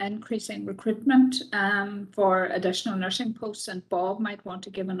been increasing recruitment for additional nursing posts, and Bob might want to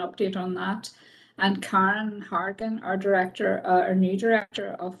give an update on that. And Karen Hargan, our new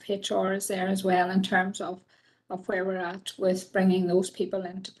director of HR, is there as well in terms of where we're at with bringing those people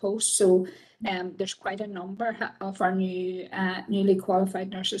into post. So there's quite a number of our newly qualified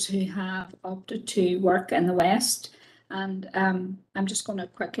nurses who have opted to work in the West. And I'm just going to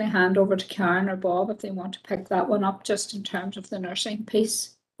quickly hand over to Karen or Bob if they want to pick that one up, just in terms of the nursing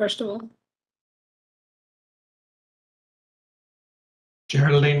piece, first of all.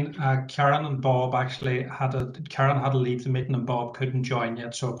 Geraldine, Karen and Bob actually Karen had to leave the meeting and Bob couldn't join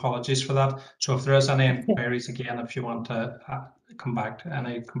yet, so apologies for that. So if there is any inquiries again, if you want to come back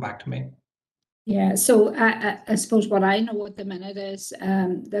to me. Yeah, so I suppose what I know at the minute is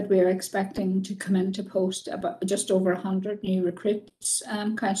that we're expecting to come into post about just over 100 new recruits,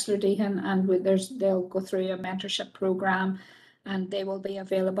 Councillor Deehan, and they'll go through a mentorship programme, and they will be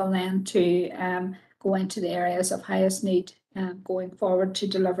available then to go into the areas of highest need going forward to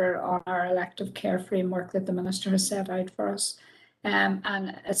deliver on our elective care framework that the Minister has set out for us.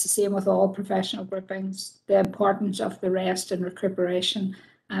 And it's the same with all professional groupings. The importance of the rest and recuperation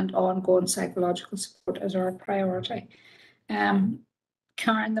and ongoing psychological support is our priority. Karen,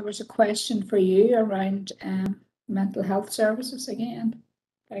 there was a question for you around mental health services again.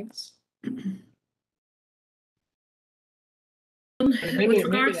 Thanks. With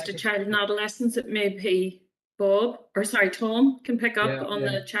regards to child and adolescents, it may be Tom can pick up on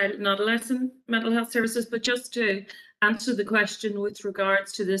the child and adolescent mental health services, but just to answer the question with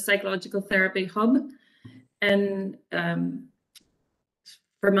regards to the psychological therapy hub in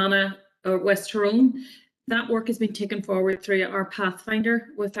Fermanagh or West Tyrone, that work has been taken forward through our Pathfinder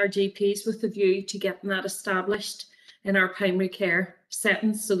with our GPs, with the view to getting that established in our primary care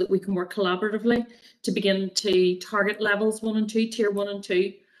settings so that we can work collaboratively to begin to target levels 1 and 2, tier 1 and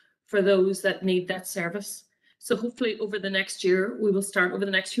 2, for those that need that service. So hopefully over the next year, over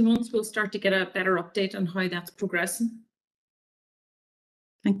the next few months, we'll start to get a better update on how that's progressing.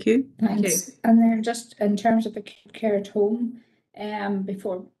 Thank you. Thanks. And then just in terms of acute care at home,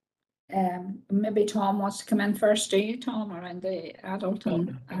 before maybe Tom wants to come in first. Do you, Tom, around the adult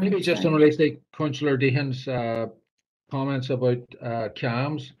and maybe just in relation to Councillor Deehan's comments about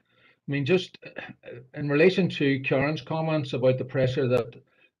CAMHS. I mean, just in relation to Karen's comments about the pressure that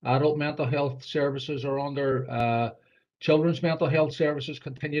adult mental health services are under, children's mental health services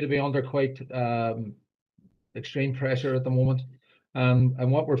continue to be under quite extreme pressure at the moment.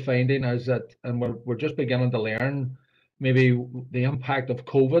 And what we're finding is that, and we're just beginning to learn maybe the impact of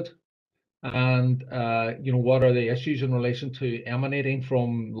COVID, and what are the issues in relation to emanating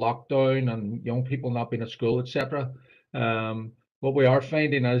from lockdown and young people not being at school, etc. What we are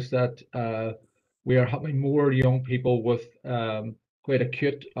finding is that we are having more young people with quite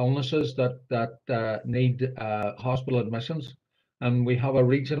acute illnesses that need hospital admissions, and we have a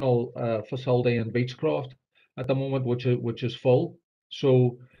regional facility in Beechcroft at the moment, which is full.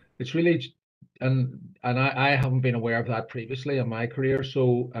 So it's really, and I haven't been aware of that previously in my career.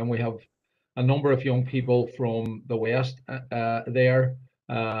 So, and we have a number of young people from the West there,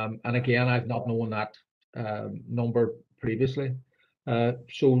 and again, I've not known that number previously.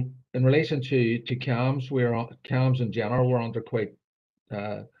 So in relation to CAMHS, CAMHS in general,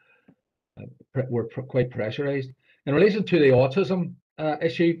 we're quite pressurized. In relation to the autism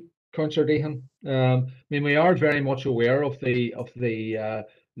issue, Councillor Deehan, I mean, we are very much aware of the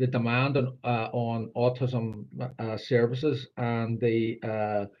demand on autism services and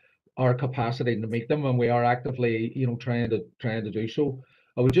our capacity to meet them, and we are actively, trying to do so.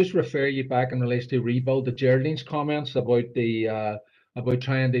 I would just refer you back in relation to Rebuild, the Geraldine's comments about about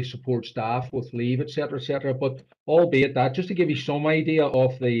trying to support staff with leave, etc., etc. But albeit that, just to give you some idea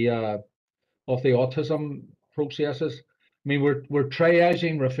of the autism processes, I mean, we're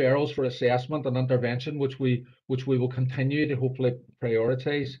triaging referrals for assessment and intervention, which we will continue to hopefully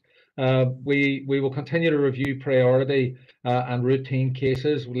prioritise. We will continue to review priority and routine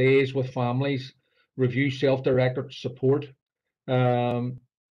cases, liaise with families, review self-directed support.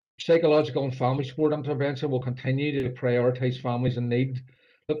 Psychological and family support intervention will continue to prioritise families in need.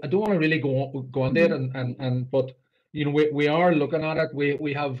 Look, I don't want to really go on there, but we are looking at it.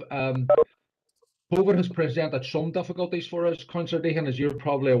 We have COVID has presented some difficulties for us, Councillor Deehan, as you're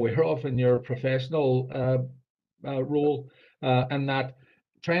probably aware of in your professional role, and that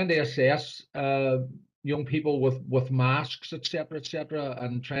trying to assess young people with masks, etc.,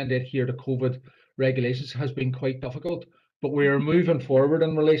 and trying to adhere to COVID regulations has been quite difficult. But we're moving forward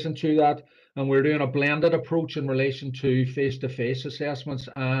in relation to that, and we're doing a blended approach in relation to face-to-face assessments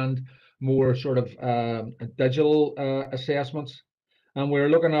and more sort of digital assessments. And we're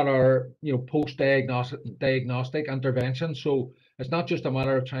looking at our post-diagnostic intervention. So it's not just a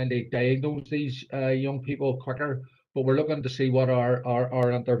matter of trying to diagnose these young people quicker, but we're looking to see what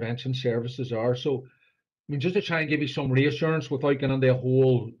our intervention services are. So I mean, just to try and give you some reassurance without getting into a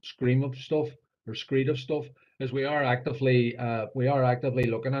whole screed of stuff, is we are actively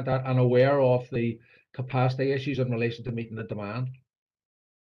looking at that and aware of the capacity issues in relation to meeting the demand.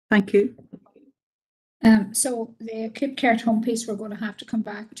 Thank you. So the acute care at home piece we're going to have to come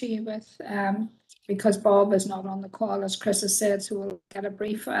back to you with, because Bob is not on the call, as Chris has said, so we'll get a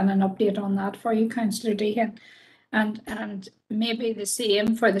brief and an update on that for you, Councillor Deehan. And maybe the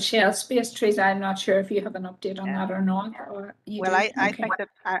same for the shelf space trees. I'm not sure if you have an update on that or not. Or well, I think that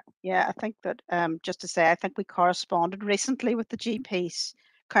I think that just to say, I think we corresponded recently with the GPs,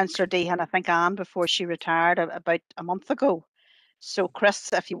 Councillor Deehan. I think Anne, before she retired about a month ago. So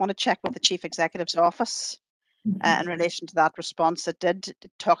Chris, if you want to check with the Chief Executive's office in relation to that response, it did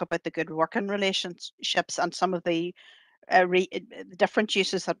talk about the good working relationships and some of the different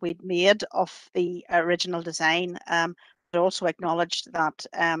uses that we'd made of the original design. But also acknowledged that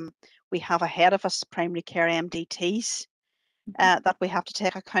we have ahead of us primary care MDTs that we have to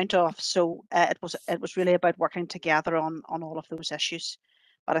take account of. So it was really about working together on all of those issues.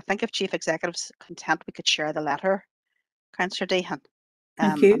 But I think if Chief Executive's content, we could share the letter, Councillor Deehan.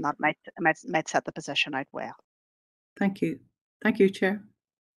 Thank you. And that might set the position out well. Thank you. Thank you, Chair.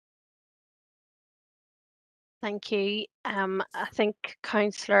 Thank you. I think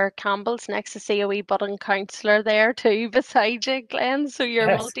Councillor Campbell's next to see a wee button councillor there too beside you, Glenn. So you're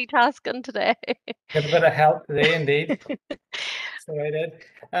multitasking today. Get a bit of help today, indeed. So I did.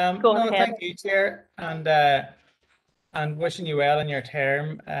 Go on ahead. Thank you, Chair, and wishing you well in your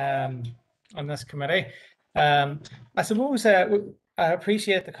term on this committee. I suppose I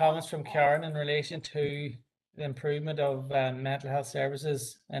appreciate the comments from Karen in relation to the improvement of mental health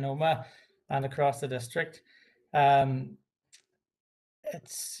services in Omagh and across the district.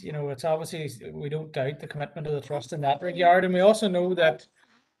 It's obviously, we don't doubt the commitment of the trust in that regard, and we also know that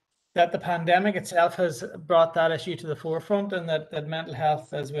the pandemic itself has brought that issue to the forefront, and that mental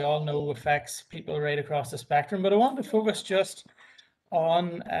health, as we all know, affects people right across the spectrum. But I want to focus just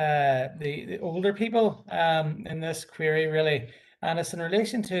on the older people in this query, really, and it's in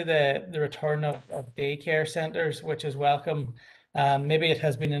relation to the return of daycare centres, which is welcome. Maybe it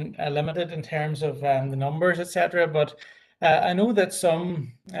has been limited in terms of the numbers, etc. But I know that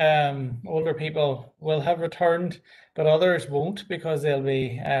some older people will have returned, but others won't, because they'll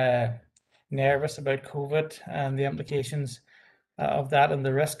be nervous about COVID and the implications of that and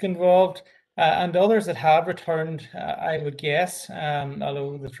the risk involved. And others that have returned, I would guess,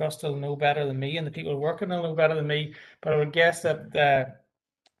 although the trust will know better than me and the people working will know better than me, but I would guess that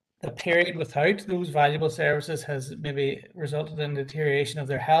the period without those valuable services has maybe resulted in deterioration of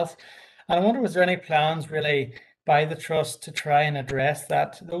their health. And I wonder, was there any plans really by the trust to try and address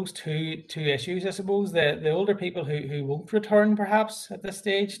those two issues? I suppose the older people who won't return perhaps at this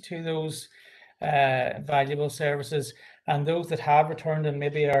stage to those valuable services, and those that have returned and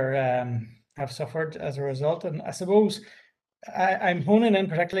maybe are have suffered as a result. And I suppose I'm honing in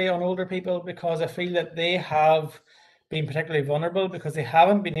particularly on older people because I feel that they have been particularly vulnerable because they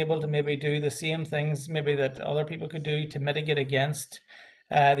haven't been able to maybe do the same things maybe that other people could do to mitigate against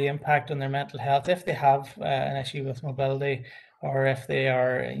the impact on their mental health if they have an issue with mobility or if they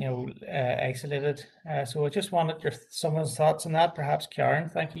are, isolated. So I just wanted someone's thoughts on that, perhaps Karen.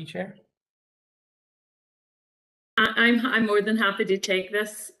 Thank you, Chair. I'm more than happy to take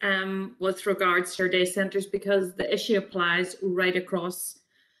this with regards to our day centres, because the issue applies right across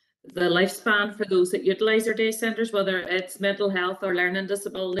the lifespan for those that utilise our day centres, whether it's mental health or learning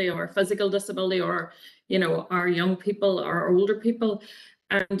disability or physical disability or, our young people or older people.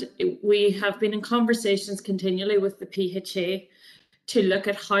 And we have been in conversations continually with the PHA to look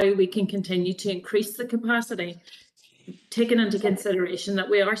at how we can continue to increase the capacity, taking into consideration that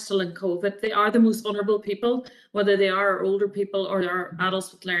we are still in COVID. They are the most vulnerable people, whether they are older people or they are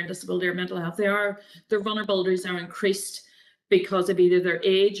adults with learning disability or mental health. Their vulnerabilities are increased because of either their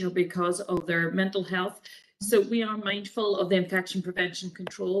age or because of their mental health. So we are mindful of the infection prevention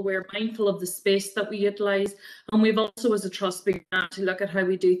control. We're mindful of the space that we utilise. And we've also, as a trust, begun to look at how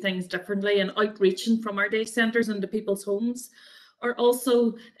we do things differently and outreaching from our day centres into people's homes, or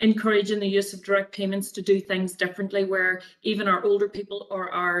also encouraging the use of direct payments to do things differently, where even our older people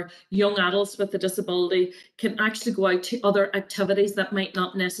or our young adults with a disability can actually go out to other activities that might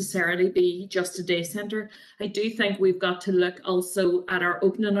not necessarily be just a day centre. I do think we've got to look also at our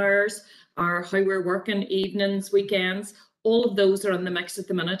opening hours, how we're working evenings, weekends. All of those are in the mix at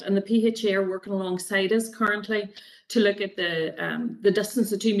the minute, and the PHA are working alongside us currently to look at the distance,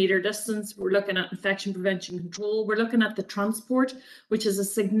 the 2 metre distance. We're looking at infection prevention control. We're looking at the transport, which is a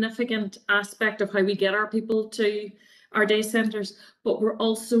significant aspect of how we get our people to our day centres. But we're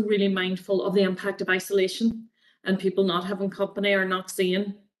also really mindful of the impact of isolation and people not having company or not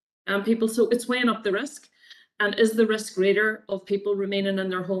seeing people. So it's weighing up the risk. And is the risk greater of people remaining in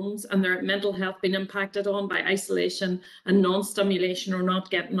their homes and their mental health being impacted on by isolation and non-stimulation or not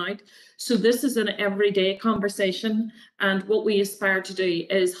getting out? So this is an everyday conversation. And what we aspire to do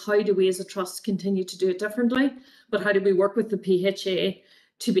is, how do we as a trust continue to do it differently? But how do we work with the PHA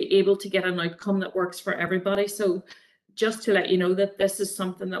to be able to get an outcome that works for everybody? So just to let you know that this is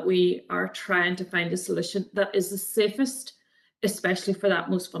something that we are trying to find a solution that is the safest, especially for that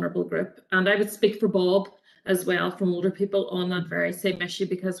most vulnerable group. And I would speak for Bob as well from older people on that very same issue,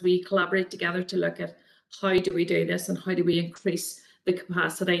 because we collaborate together to look at how do we do this and how do we increase the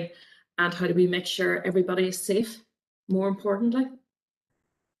capacity and how do we make sure everybody is safe, more importantly.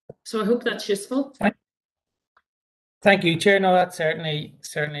 So I hope that's useful. Thank you, Chair. No, that's certainly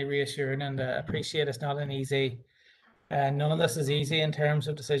reassuring, and I appreciate it's not an easy, none of this is easy in terms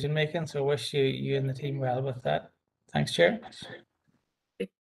of decision making, so I wish you and the team well with that. Thanks, Chair.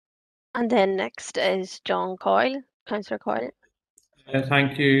 And then next is John Coyle, Councillor Coyle.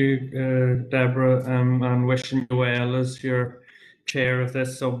 Thank you, Deborah, and wishing you well as your chair of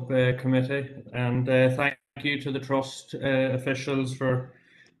this subcommittee. And thank you to the Trust officials for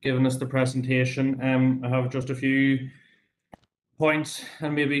giving us the presentation. I have just a few points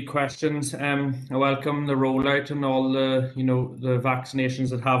and maybe questions. I welcome the rollout and all the, the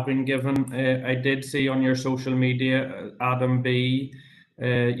vaccinations that have been given. I did see on your social media, Adam B,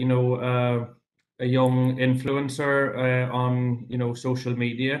 a young influencer on social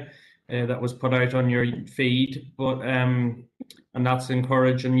media that was put out on your feed, but and that's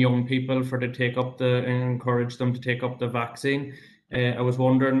encouraging young people encourage them to take up the vaccine. I was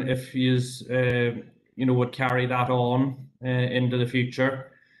wondering if you would carry that on into the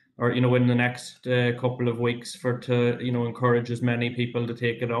future, or in the next couple of weeks, to encourage as many people to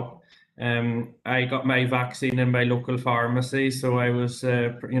take it up. I got my vaccine in my local pharmacy, so I was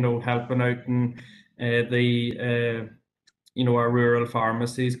helping out in our rural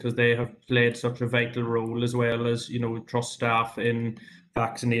pharmacies, because they have played such a vital role, as well as trust staff in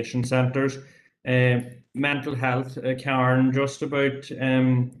vaccination centres. Mental health, Karen, just about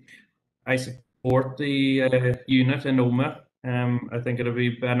I support the unit in Omagh. I think it'll be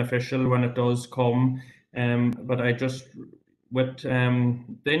beneficial when it does come, but I just, with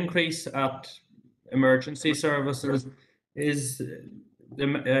the increase at emergency services, is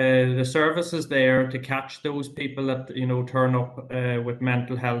the services there to catch those people that turn up with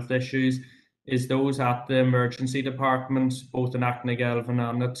mental health issues. is those at the emergency departments, both in Acknagelvin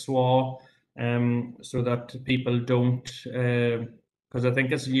and at SWA, so that people don't, because I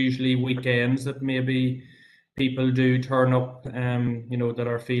think it's usually weekends that maybe people do turn up, you know, that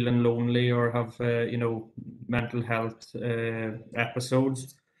are feeling lonely or have, you know, mental health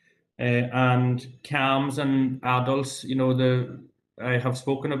episodes. And CAMHS and adults, you know, I have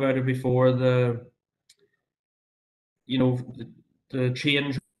spoken about it before, you know, the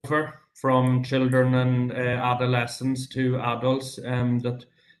change over from children and adolescents to adults,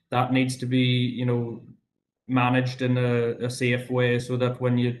 that needs to be, you know, managed in a safe way, so that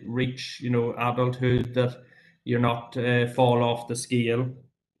when you reach, you know, adulthood, that you're not fall off the scale.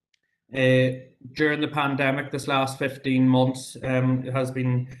 During the pandemic, this last 15 months, it has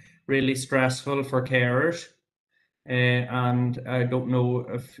been really stressful for carers. And I don't know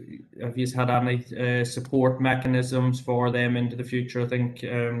if you've had any support mechanisms for them into the future. I think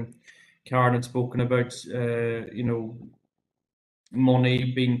Karen had spoken about, you know,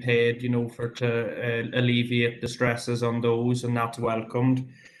 money being paid, you know, to alleviate the stresses on those, and that's welcomed.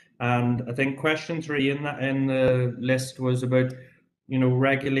 And I think question 3 in the list was about, you know,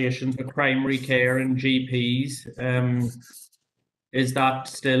 regulations with primary care and GPs. Is that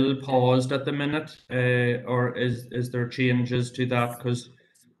still paused at the minute, or is there changes to that? Because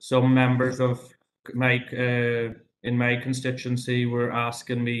some members of my in my constituency were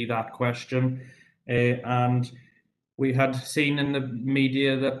asking me that question, and we had seen in the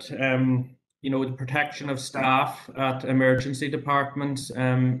media that you know, the protection of staff at emergency departments,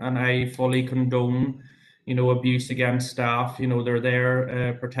 and I fully condone, you know, abuse against staff. You know, they're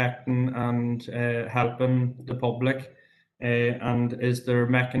there protecting and helping the public. And is there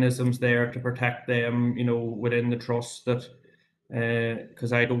mechanisms there to protect them, you know, within the trust, that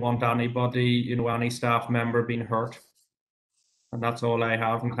because I don't want anybody, you know, any staff member being hurt. And that's all I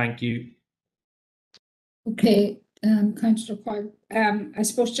have, and thank you. Okay, Councillor Coyle, I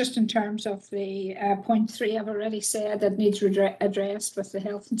suppose just in terms of the point 3, I've already said that needs addressed with the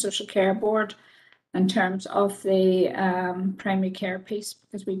Health and Social Care Board in terms of the primary care piece,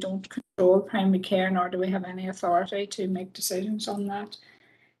 because we don't control primary care, nor do we have any authority to make decisions on that.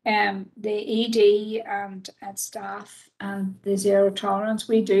 The ED and staff and the zero tolerance,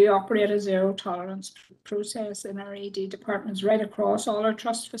 we do operate a zero tolerance process in our ED departments right across all our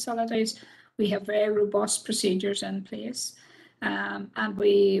trust facilities. We have very robust procedures in place, and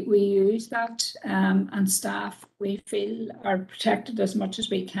we use that, and staff, we feel, are protected as much as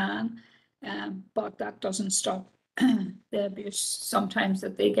we can. But that doesn't stop the abuse sometimes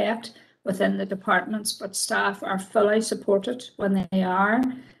that they get within the departments, but staff are fully supported when they are.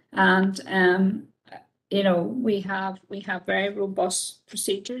 And you know, we have very robust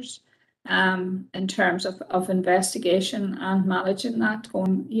procedures in terms of investigation and managing that,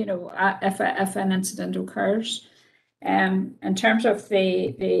 going, you know, if an incident occurs. In terms of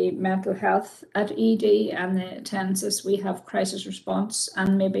the mental health at ED and the attendances, we have crisis response,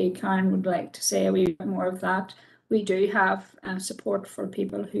 and maybe Karen would like to say a wee bit more of that. We do have support for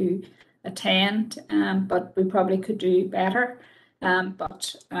people who attend, but we probably could do better.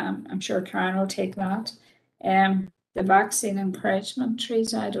 But I'm sure Karen will take that. The vaccine encouragement,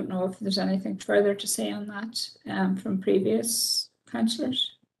 Teresa, I don't know if there's anything further to say on that from previous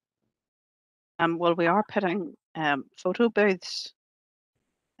councillors. Well, we are putting photo booths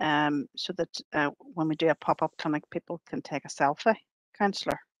so that when we do a pop-up clinic, people can take a selfie,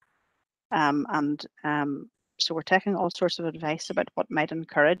 councillor. So we're taking all sorts of advice about what might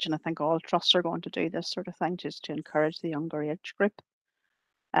encourage, and I think all trusts are going to do this sort of thing, just to encourage the younger age group.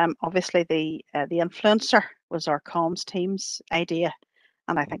 Obviously, the influencer was our comms team's idea,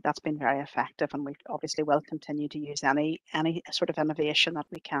 and I think that's been very effective, and we obviously will continue to use any sort of innovation that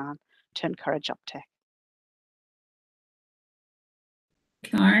we can to encourage uptake.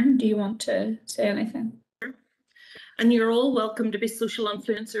 Karen, do you want to say anything? And you're all welcome to be social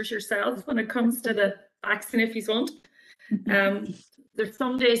influencers yourself when it comes to the vaccine if you want. There's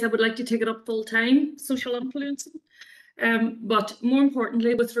some days I would like to take it up full time, social influencing. But more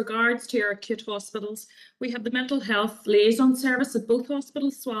importantly, with regards to our acute hospitals, we have the mental health liaison service at both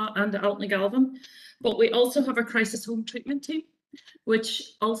hospitals, SWA and Altnagelvin, but we also have a crisis home treatment team,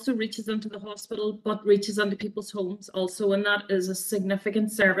 which also reaches into the hospital, but reaches into people's homes also. And that is a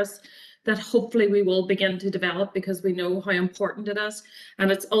significant service that hopefully we will begin to develop, because we know how important it is.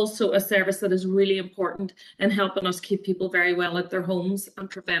 And it's also a service that is really important in helping us keep people very well at their homes and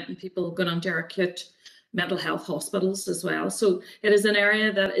preventing people going into our acute mental health hospitals as well. So it is an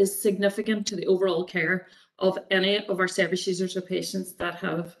area that is significant to the overall care of any of our service users or patients that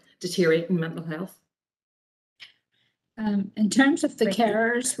have deteriorating mental health. In terms of the Thank you.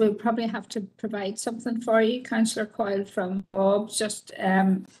 carers, we'll probably have to provide something for you, Councillor Coyle, from Bob's just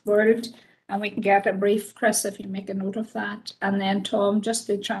World, and we can get a brief, Chris, if you make a note of that. And then Tom, just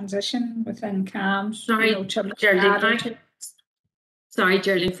the transition within CAMS. Sorry, children Geraldine, added Sorry,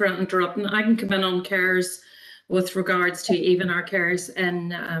 Geraldine, for interrupting. I can come in on carers with regards to even our carers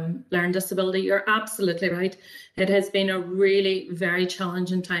in learning disability. You're absolutely right. It has been a really very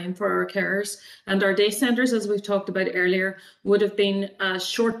challenging time for our carers, and our day centres, as we've talked about earlier, would have been a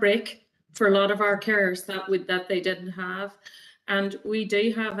short break for a lot of our carers that they didn't have. And we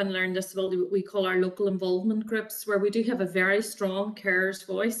do have in learning disability what we call our local involvement groups, where we do have a very strong carers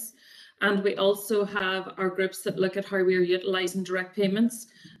voice. And we also have our groups that look at how we are utilising direct payments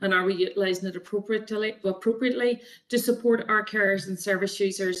and are we utilising it appropriately to support our carers and service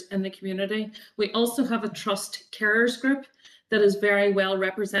users in the community. We also have a trust carers group that is very well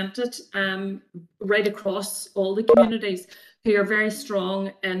represented right across all the communities, who are very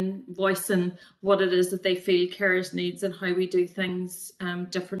strong in voicing what it is that they feel carers needs and how we do things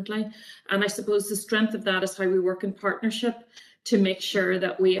differently. And I suppose the strength of that is how we work in partnership to make sure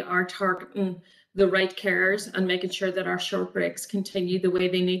that we are targeting the right carers and making sure that our short breaks continue the way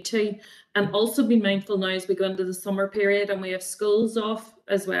they need to. And also be mindful now as we go into the summer period and we have schools off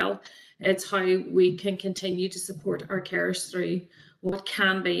as well, it's how we can continue to support our carers through what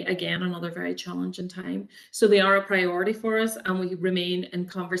can be, again, another very challenging time. So they are a priority for us, and we remain in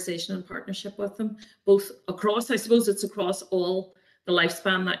conversation and partnership with them, both across, I suppose it's across all the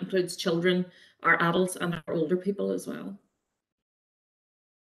lifespan. That includes children, our adults and our older people as well.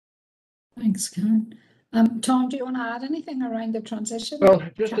 Thanks, Karen. Tom, do you want to add anything around the transition? Well,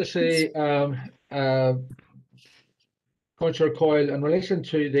 just to say, Councillor Coyle, in relation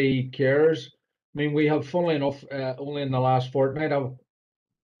to the carers, I mean, we have, funnily enough, only in the last fortnight, I've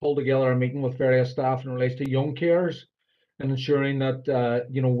pulled together a meeting with various staff in relation to young carers and ensuring that,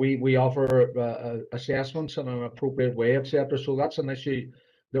 you know, we offer assessments in an appropriate way, etc. So that's an issue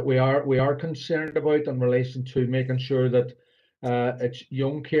that we are concerned about in relation to making sure that it's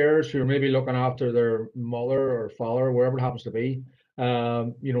young carers who are maybe looking after their mother or father, or wherever it happens to be,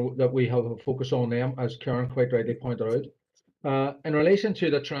 you know, that we have a focus on them, as Karen quite rightly pointed out. In relation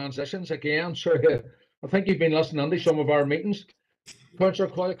to the transitions, again, sorry, I think you've been listening to some of our meetings, Councillor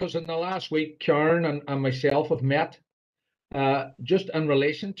Coyle, because in the last week, Karen and myself have met just in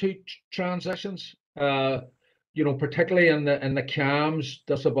relation to transitions, you know, particularly in the CAMS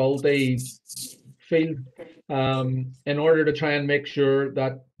disability field, in order to try and make sure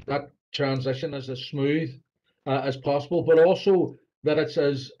that that transition is as smooth as possible, but also that it's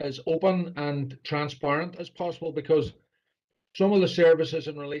as open and transparent as possible, because some of the services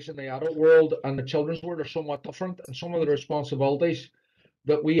in relation to the adult world and the children's world are somewhat different, and some of the responsibilities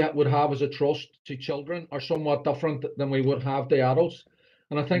that we would have as a trust to children are somewhat different than we would have to adults.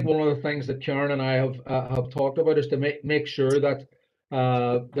 And I think one of the things that Karen and I have talked about is to make sure that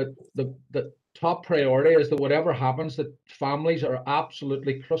the top priority is that whatever happens, that families are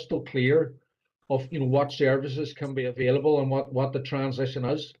absolutely crystal clear of, you know, what services can be available and what the transition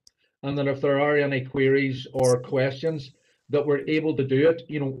is, and that if there are any queries or questions, that we're able to do it,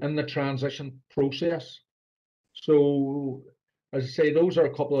 you know, in the transition process. So, as I say, those are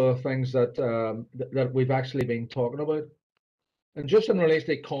a couple of things that that we've actually been talking about. And just in relation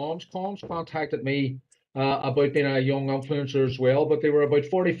to comms contacted me about being a young influencer as well, but they were about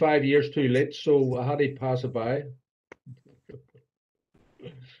 45 years too late, so I had to pass it by.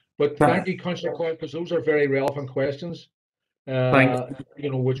 But thank you, Councillor Coyle, because those are very relevant questions. You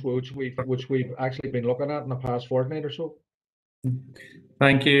know, which we've actually been looking at in the past fortnight or so.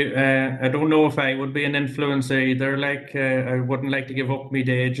 Thank you. I don't know if I would be an influencer either. Like, I wouldn't like to give up my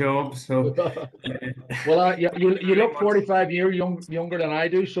day job. So, well, you look 45 years younger than I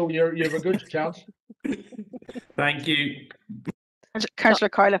do, so you have a good chance. Thank you, Councillor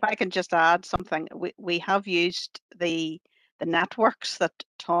Coyle. If I can just add something, we have used the networks that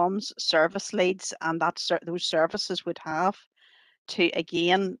Tom's service leads and those services would have to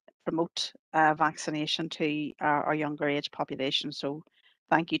again promote vaccination to our younger age population. So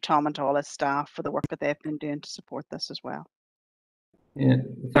thank you, Tom, and to all his staff for the work that they've been doing to support this as well. Yeah,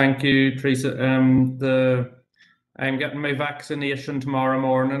 thank you, Teresa. I'm getting my vaccination tomorrow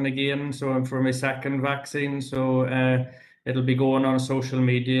morning again, so I'm for my second vaccine. So it'll be going on social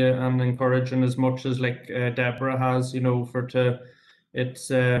media and encouraging as much as like Deborah has, you know,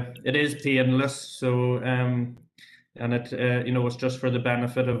 it is painless. So and it you know, it's just for the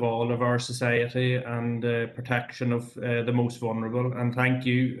benefit of all of our society and protection of the most vulnerable. And thank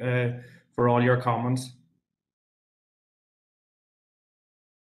you for all your comments.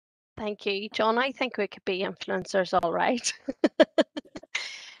 Thank you, John. I think we could be influencers, all right.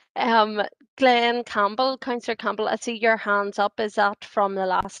 Glenn Campbell, Councillor Campbell, I see your hands up. Is that from the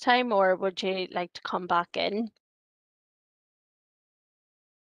last time, or would you like to come back in?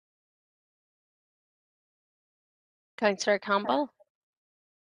 Councillor Campbell?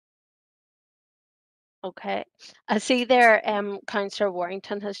 Okay. I see there Councillor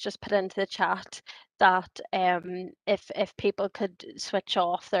Warrington has just put into the chat that if people could switch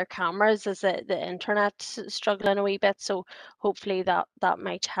off their cameras as the internet's struggling a wee bit, so hopefully that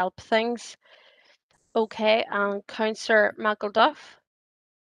might help things. Okay, and Councillor McElduff?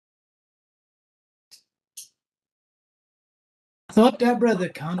 I thought, Deborah, the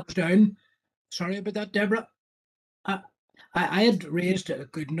count was down. Sorry about that, Deborah. I had raised a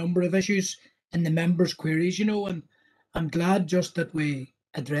good number of issues in the members' queries, you know, and I'm glad just that we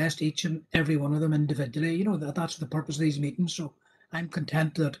addressed each and every one of them individually. You know, that's the purpose of these meetings. So I'm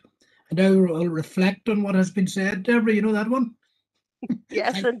content that I now will reflect on what has been said. Deborah, you know that one?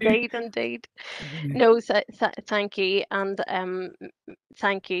 Yes, indeed, indeed. No, thank you, and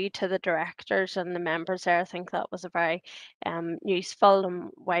thank you to the directors and the members there. I think that was a very useful and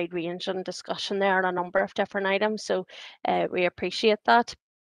wide-ranging discussion there on a number of different items, so we appreciate that.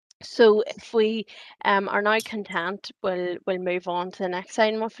 So if we are now content, we'll move on to the next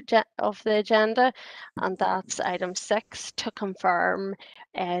item of the agenda, and that's item 6, to confirm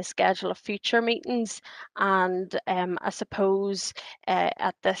schedule of future meetings. And I suppose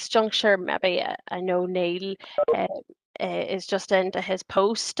at this juncture, maybe I know Neil is just into his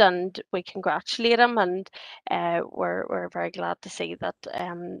post, and we congratulate him, and we're very glad to see that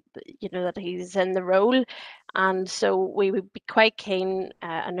you know, that he's in the role. And so we would be quite keen,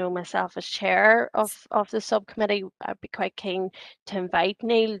 I know myself as chair of the subcommittee, I'd be quite keen to invite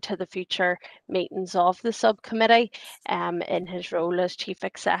Neil to the future meetings of the subcommittee in his role as chief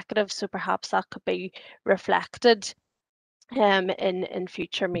executive, so perhaps that could be reflected in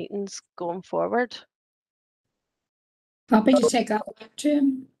future meetings going forward. Happy to take that back to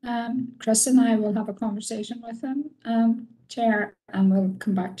him. Chris and I will have a conversation with him, Chair, and we'll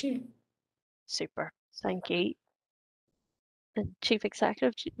come back to you. Super, thank you. Chief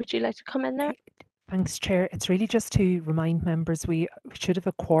Executive, would you like to come in there? Thanks, Chair. It's really just to remind members we should have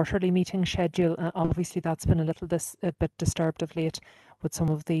a quarterly meeting schedule. Obviously, that's been a bit disturbed of late with some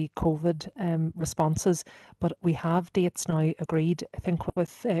of the COVID responses, but we have dates now agreed, I think,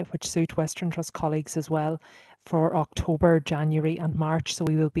 with which suit Western Trust colleagues as well, for October, January and March. So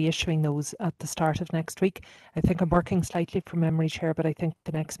we will be issuing those at the start of next week. I think I'm working slightly from memory, Chair, but I think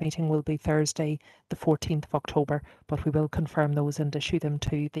the next meeting will be Thursday, the 14th of October, but we will confirm those and issue them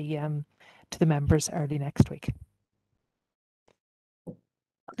to the members early next week.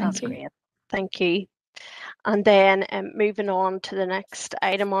 That's great. Thank you. And then moving on to the next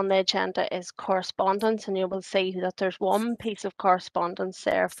item on the agenda is correspondence, and you will see that there's one piece of correspondence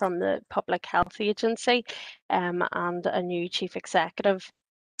there from the Public Health Agency, and a new chief executive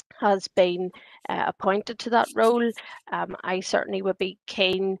has been appointed to that role. I certainly would be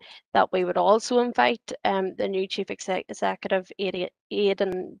keen that we would also invite the new chief executive,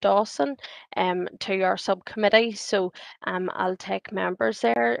 Aidan Dawson, to our subcommittee. So I'll take members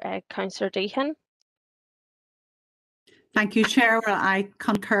there. Councillor Deehan. Thank you, Chair. Well, I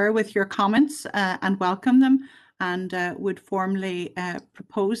concur with your comments and welcome them, and would formally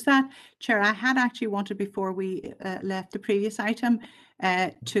propose that. Chair, I had actually wanted, before we left the previous item,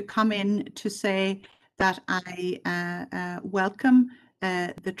 to come in to say that I welcome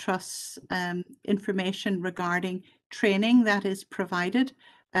the Trust's information regarding training that is provided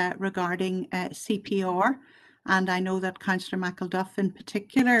regarding CPR. And I know that Councillor McElduff in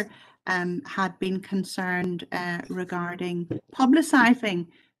particular had been concerned regarding publicising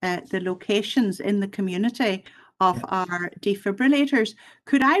the locations in the community of our defibrillators.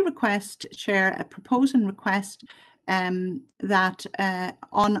 Could I request, Chair, propose and request that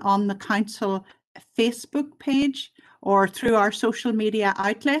on the Council Facebook page or through our social media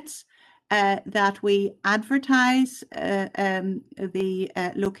outlets, that we advertise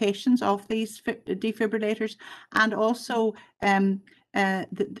the locations of these defibrillators, and also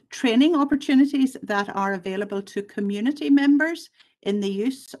the training opportunities that are available to community members in the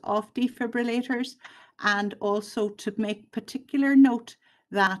use of defibrillators, and also to make particular note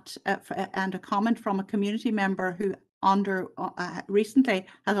that and a comment from a community member who recently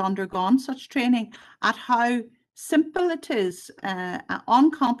has undergone such training, at how simple it is,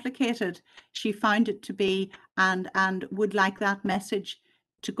 uncomplicated she found it to be, and would like that message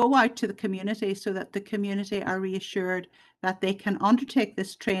to go out to the community, so that the community are reassured that they can undertake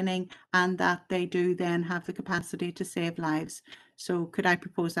this training and that they do then have the capacity to save lives. So could I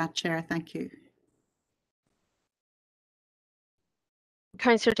propose that, Chair? Thank you.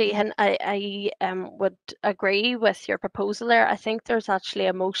 Councillor Deehan, I would agree with your proposal there. I think there's actually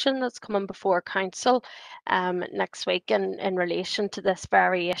a motion that's coming before Council next week in relation to this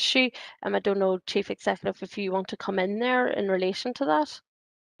very issue. I don't know, Chief Executive, if you want to come in there in relation to that.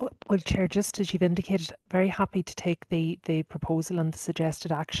 Well, Chair, just as you've indicated, very happy to take the proposal and the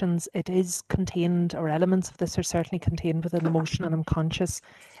suggested actions. It is contained, or elements of this are certainly contained within the motion, and I'm conscious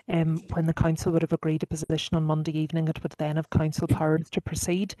when the Council would have agreed a position on Monday evening, it would then have Council powers to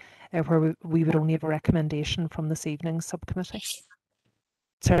proceed, where we would only have a recommendation from this evening's subcommittee.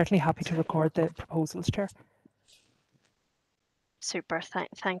 Certainly happy to record the proposals, Chair. Super,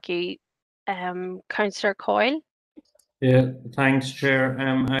 thank you. Councillor Coyle? Yeah, thanks, Chair.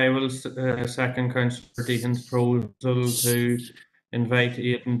 I will second Councillor Deehan's proposal to invite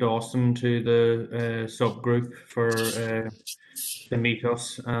Aidan Dawson to the subgroup for to meet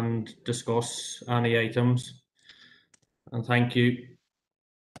us and discuss any items. And thank you.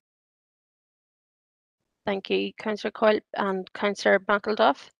 Thank you, Councillor Coyle. And Councillor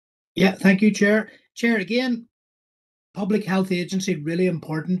McElduff? Yeah, thank you, Chair. Chair, again, Public Health Agency, really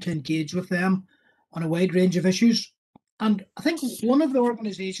important to engage with them on a wide range of issues. And I think one of the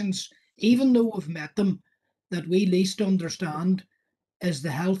organisations, even though we've met them, that we least understand is the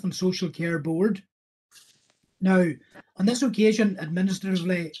Health and Social Care Board. Now, on this occasion,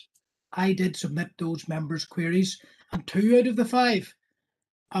 administratively, I did submit those members' queries, and 2 out of the 5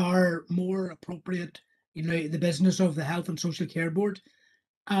 are more appropriate, the business of the Health and Social Care Board.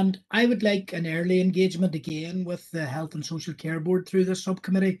 And I would like an early engagement again with the Health and Social Care Board through this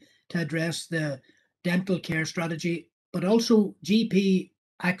subcommittee to address the dental care strategy, but also GP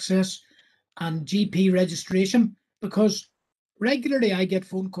access and GP registration, because regularly I get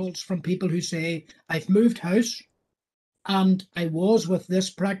phone calls from people who say, I've moved house and I was with this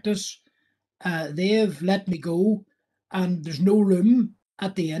practice, they've let me go and there's no room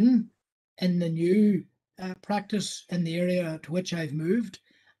at the inn in the new practice in the area to which I've moved.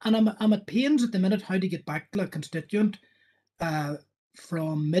 And I'm at pains at the minute how to get back to a constituent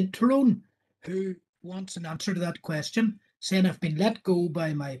from Mid Tyrone who wants an answer to that question, saying I've been let go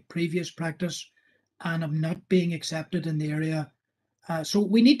by my previous practice and I'm not being accepted in the area. So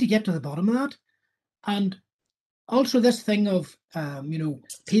we need to get to the bottom of that. And also this thing of,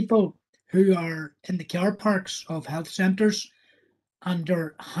 people who are in the car parks of health centres and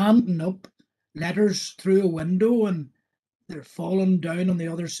are handing up letters through a window and they're falling down on the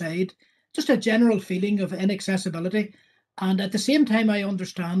other side. Just a general feeling of inaccessibility. And at the same time, I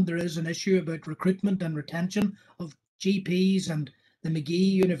understand there is an issue about recruitment and retention of GPs, and the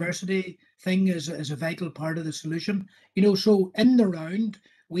McGee University thing is a vital part of the solution. So in the round,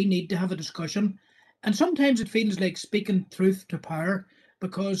 we need to have a discussion. And sometimes it feels like speaking truth to power,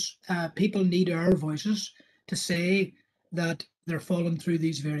 because people need our voices to say that they're falling through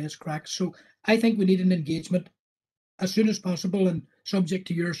these various cracks. So I think we need an engagement as soon as possible, and subject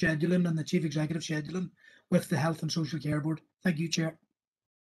to your scheduling and the Chief Executive scheduling with the Health and Social Care Board. Thank you, Chair.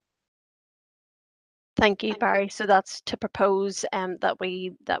 Thank you, Barry. So that's to propose that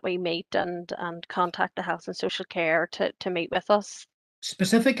we meet and contact the Health and Social Care to meet with us.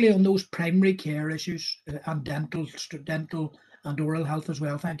 Specifically on those primary care issues and dental and oral health as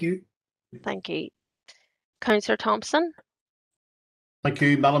well. Thank you. Thank you. Councillor Thompson? Thank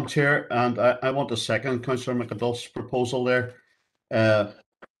you, Madam Chair, and I want to second Councillor McAduff's proposal there.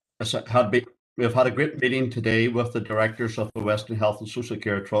 We've had a great meeting today with the directors of the Western Health and Social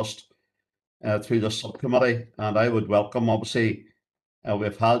Care Trust through the subcommittee, and I would welcome, obviously,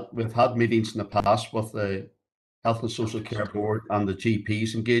 we've had meetings in the past with the Health and Social Care Board and the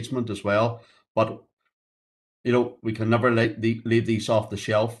GP's engagement as well, but we can never leave these off the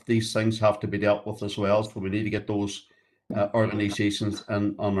shelf. These things have to be dealt with as well, so we need to get those organisations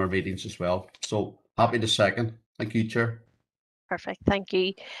on our meetings as well. So happy to second. Thank you, Chair. Perfect, thank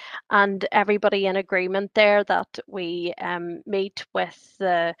you. And everybody in agreement there that we meet with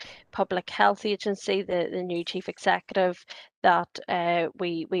the Public Health Agency, the new Chief Executive, that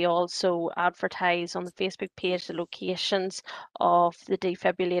we also advertise on the Facebook page the locations of the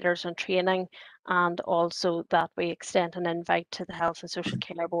defibrillators and training, and also that we extend an invite to the Health and Social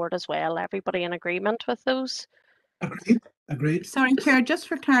Care Board as well. Everybody in agreement with those? Agreed. Sorry, Chair, just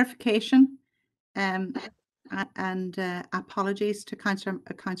for clarification, and apologies to Councillor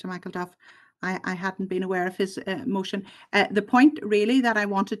McElduff. I hadn't been aware of his motion. The point really that I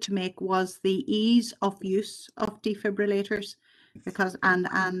wanted to make was the ease of use of defibrillators, because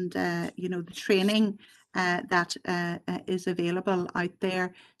the training that is available out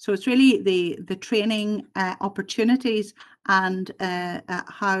there. So it's really the training opportunities and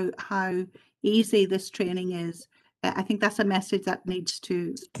how easy this training is. I think that's a message that needs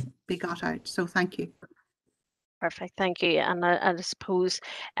to be got out. So thank you. Perfect, thank you. And I suppose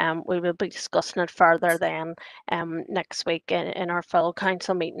we will be discussing it further then next week in our full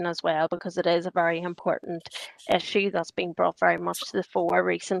council meeting as well, because it is a very important issue that's been brought very much to the fore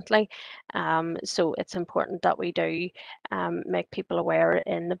recently. So it's important that we do make people aware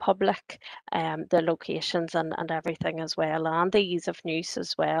in the public, the locations and everything as well, and the ease of use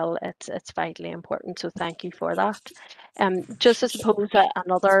as well. It's vitally important, so thank you for that. Just I suppose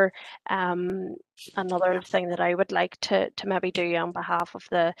another thing that I would like to maybe do on behalf of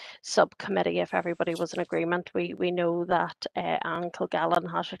the subcommittee, if everybody was in agreement, we know that Anne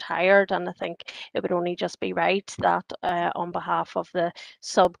Kilgallen has retired, and I think it would only just be right that on behalf of the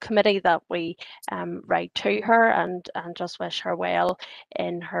subcommittee that we write to her and just wish her well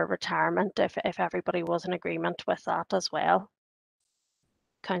in her retirement, if everybody was in agreement with that as well.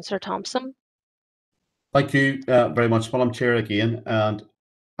 Councillor Thompson. Thank you very much, Madam Chair, again, and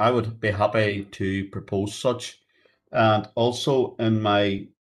I would be happy to propose such. And also in my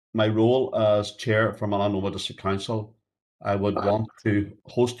role as chair for Melanoma District Council, I would want to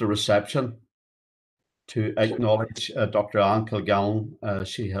host a reception to acknowledge Dr. Anne Kilgallen.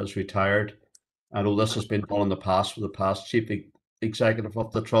 She has retired. I know this has been done in the past with the past chief executive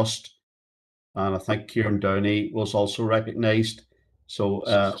of the trust, and I think Kieran Downey was also recognised. So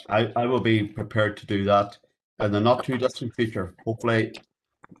I will be prepared to do that in the not too distant future, hopefully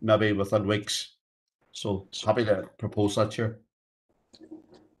maybe within weeks. So happy to propose that, Chair.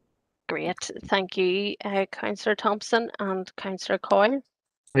 Great, thank you, Councillor Thompson. And Councillor Coyle.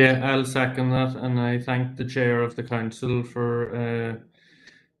 Yeah, I'll second that, and I thank the chair of the council for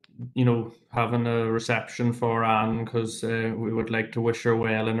having a reception for Anne, because we would like to wish her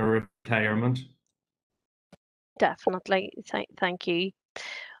well in her retirement. Definitely, thank you.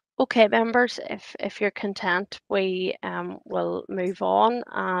 Okay, members, if you're content, we will move on,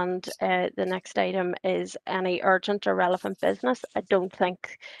 and the next item is any urgent or relevant business. I don't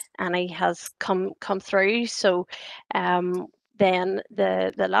think any has come through, so then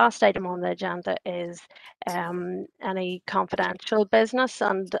the last item on the agenda is any confidential business,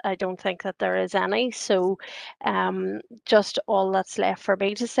 and I don't think that there is any. So just all that's left for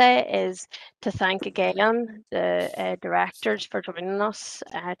me to say is to thank again the directors for joining us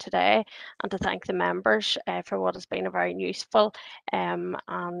today, and to thank the members for what has been a very useful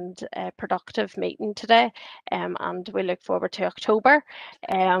and productive meeting today. And we look forward to October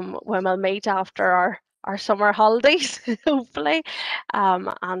when we'll meet after our summer holidays, hopefully,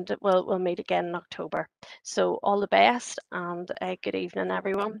 and we'll meet again in October. So all the best, and good evening,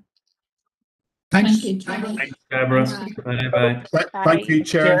 everyone. Thanks. Thanks, Deborah. Bye. Thank you,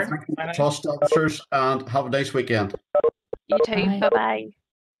 Chair. Chair. Thank you, trust officers, and have a nice weekend. You too. Bye-bye.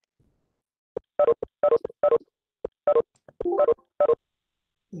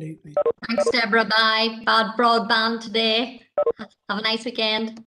 Thanks, Deborah. Bye. Bad broadband today. Have a nice weekend.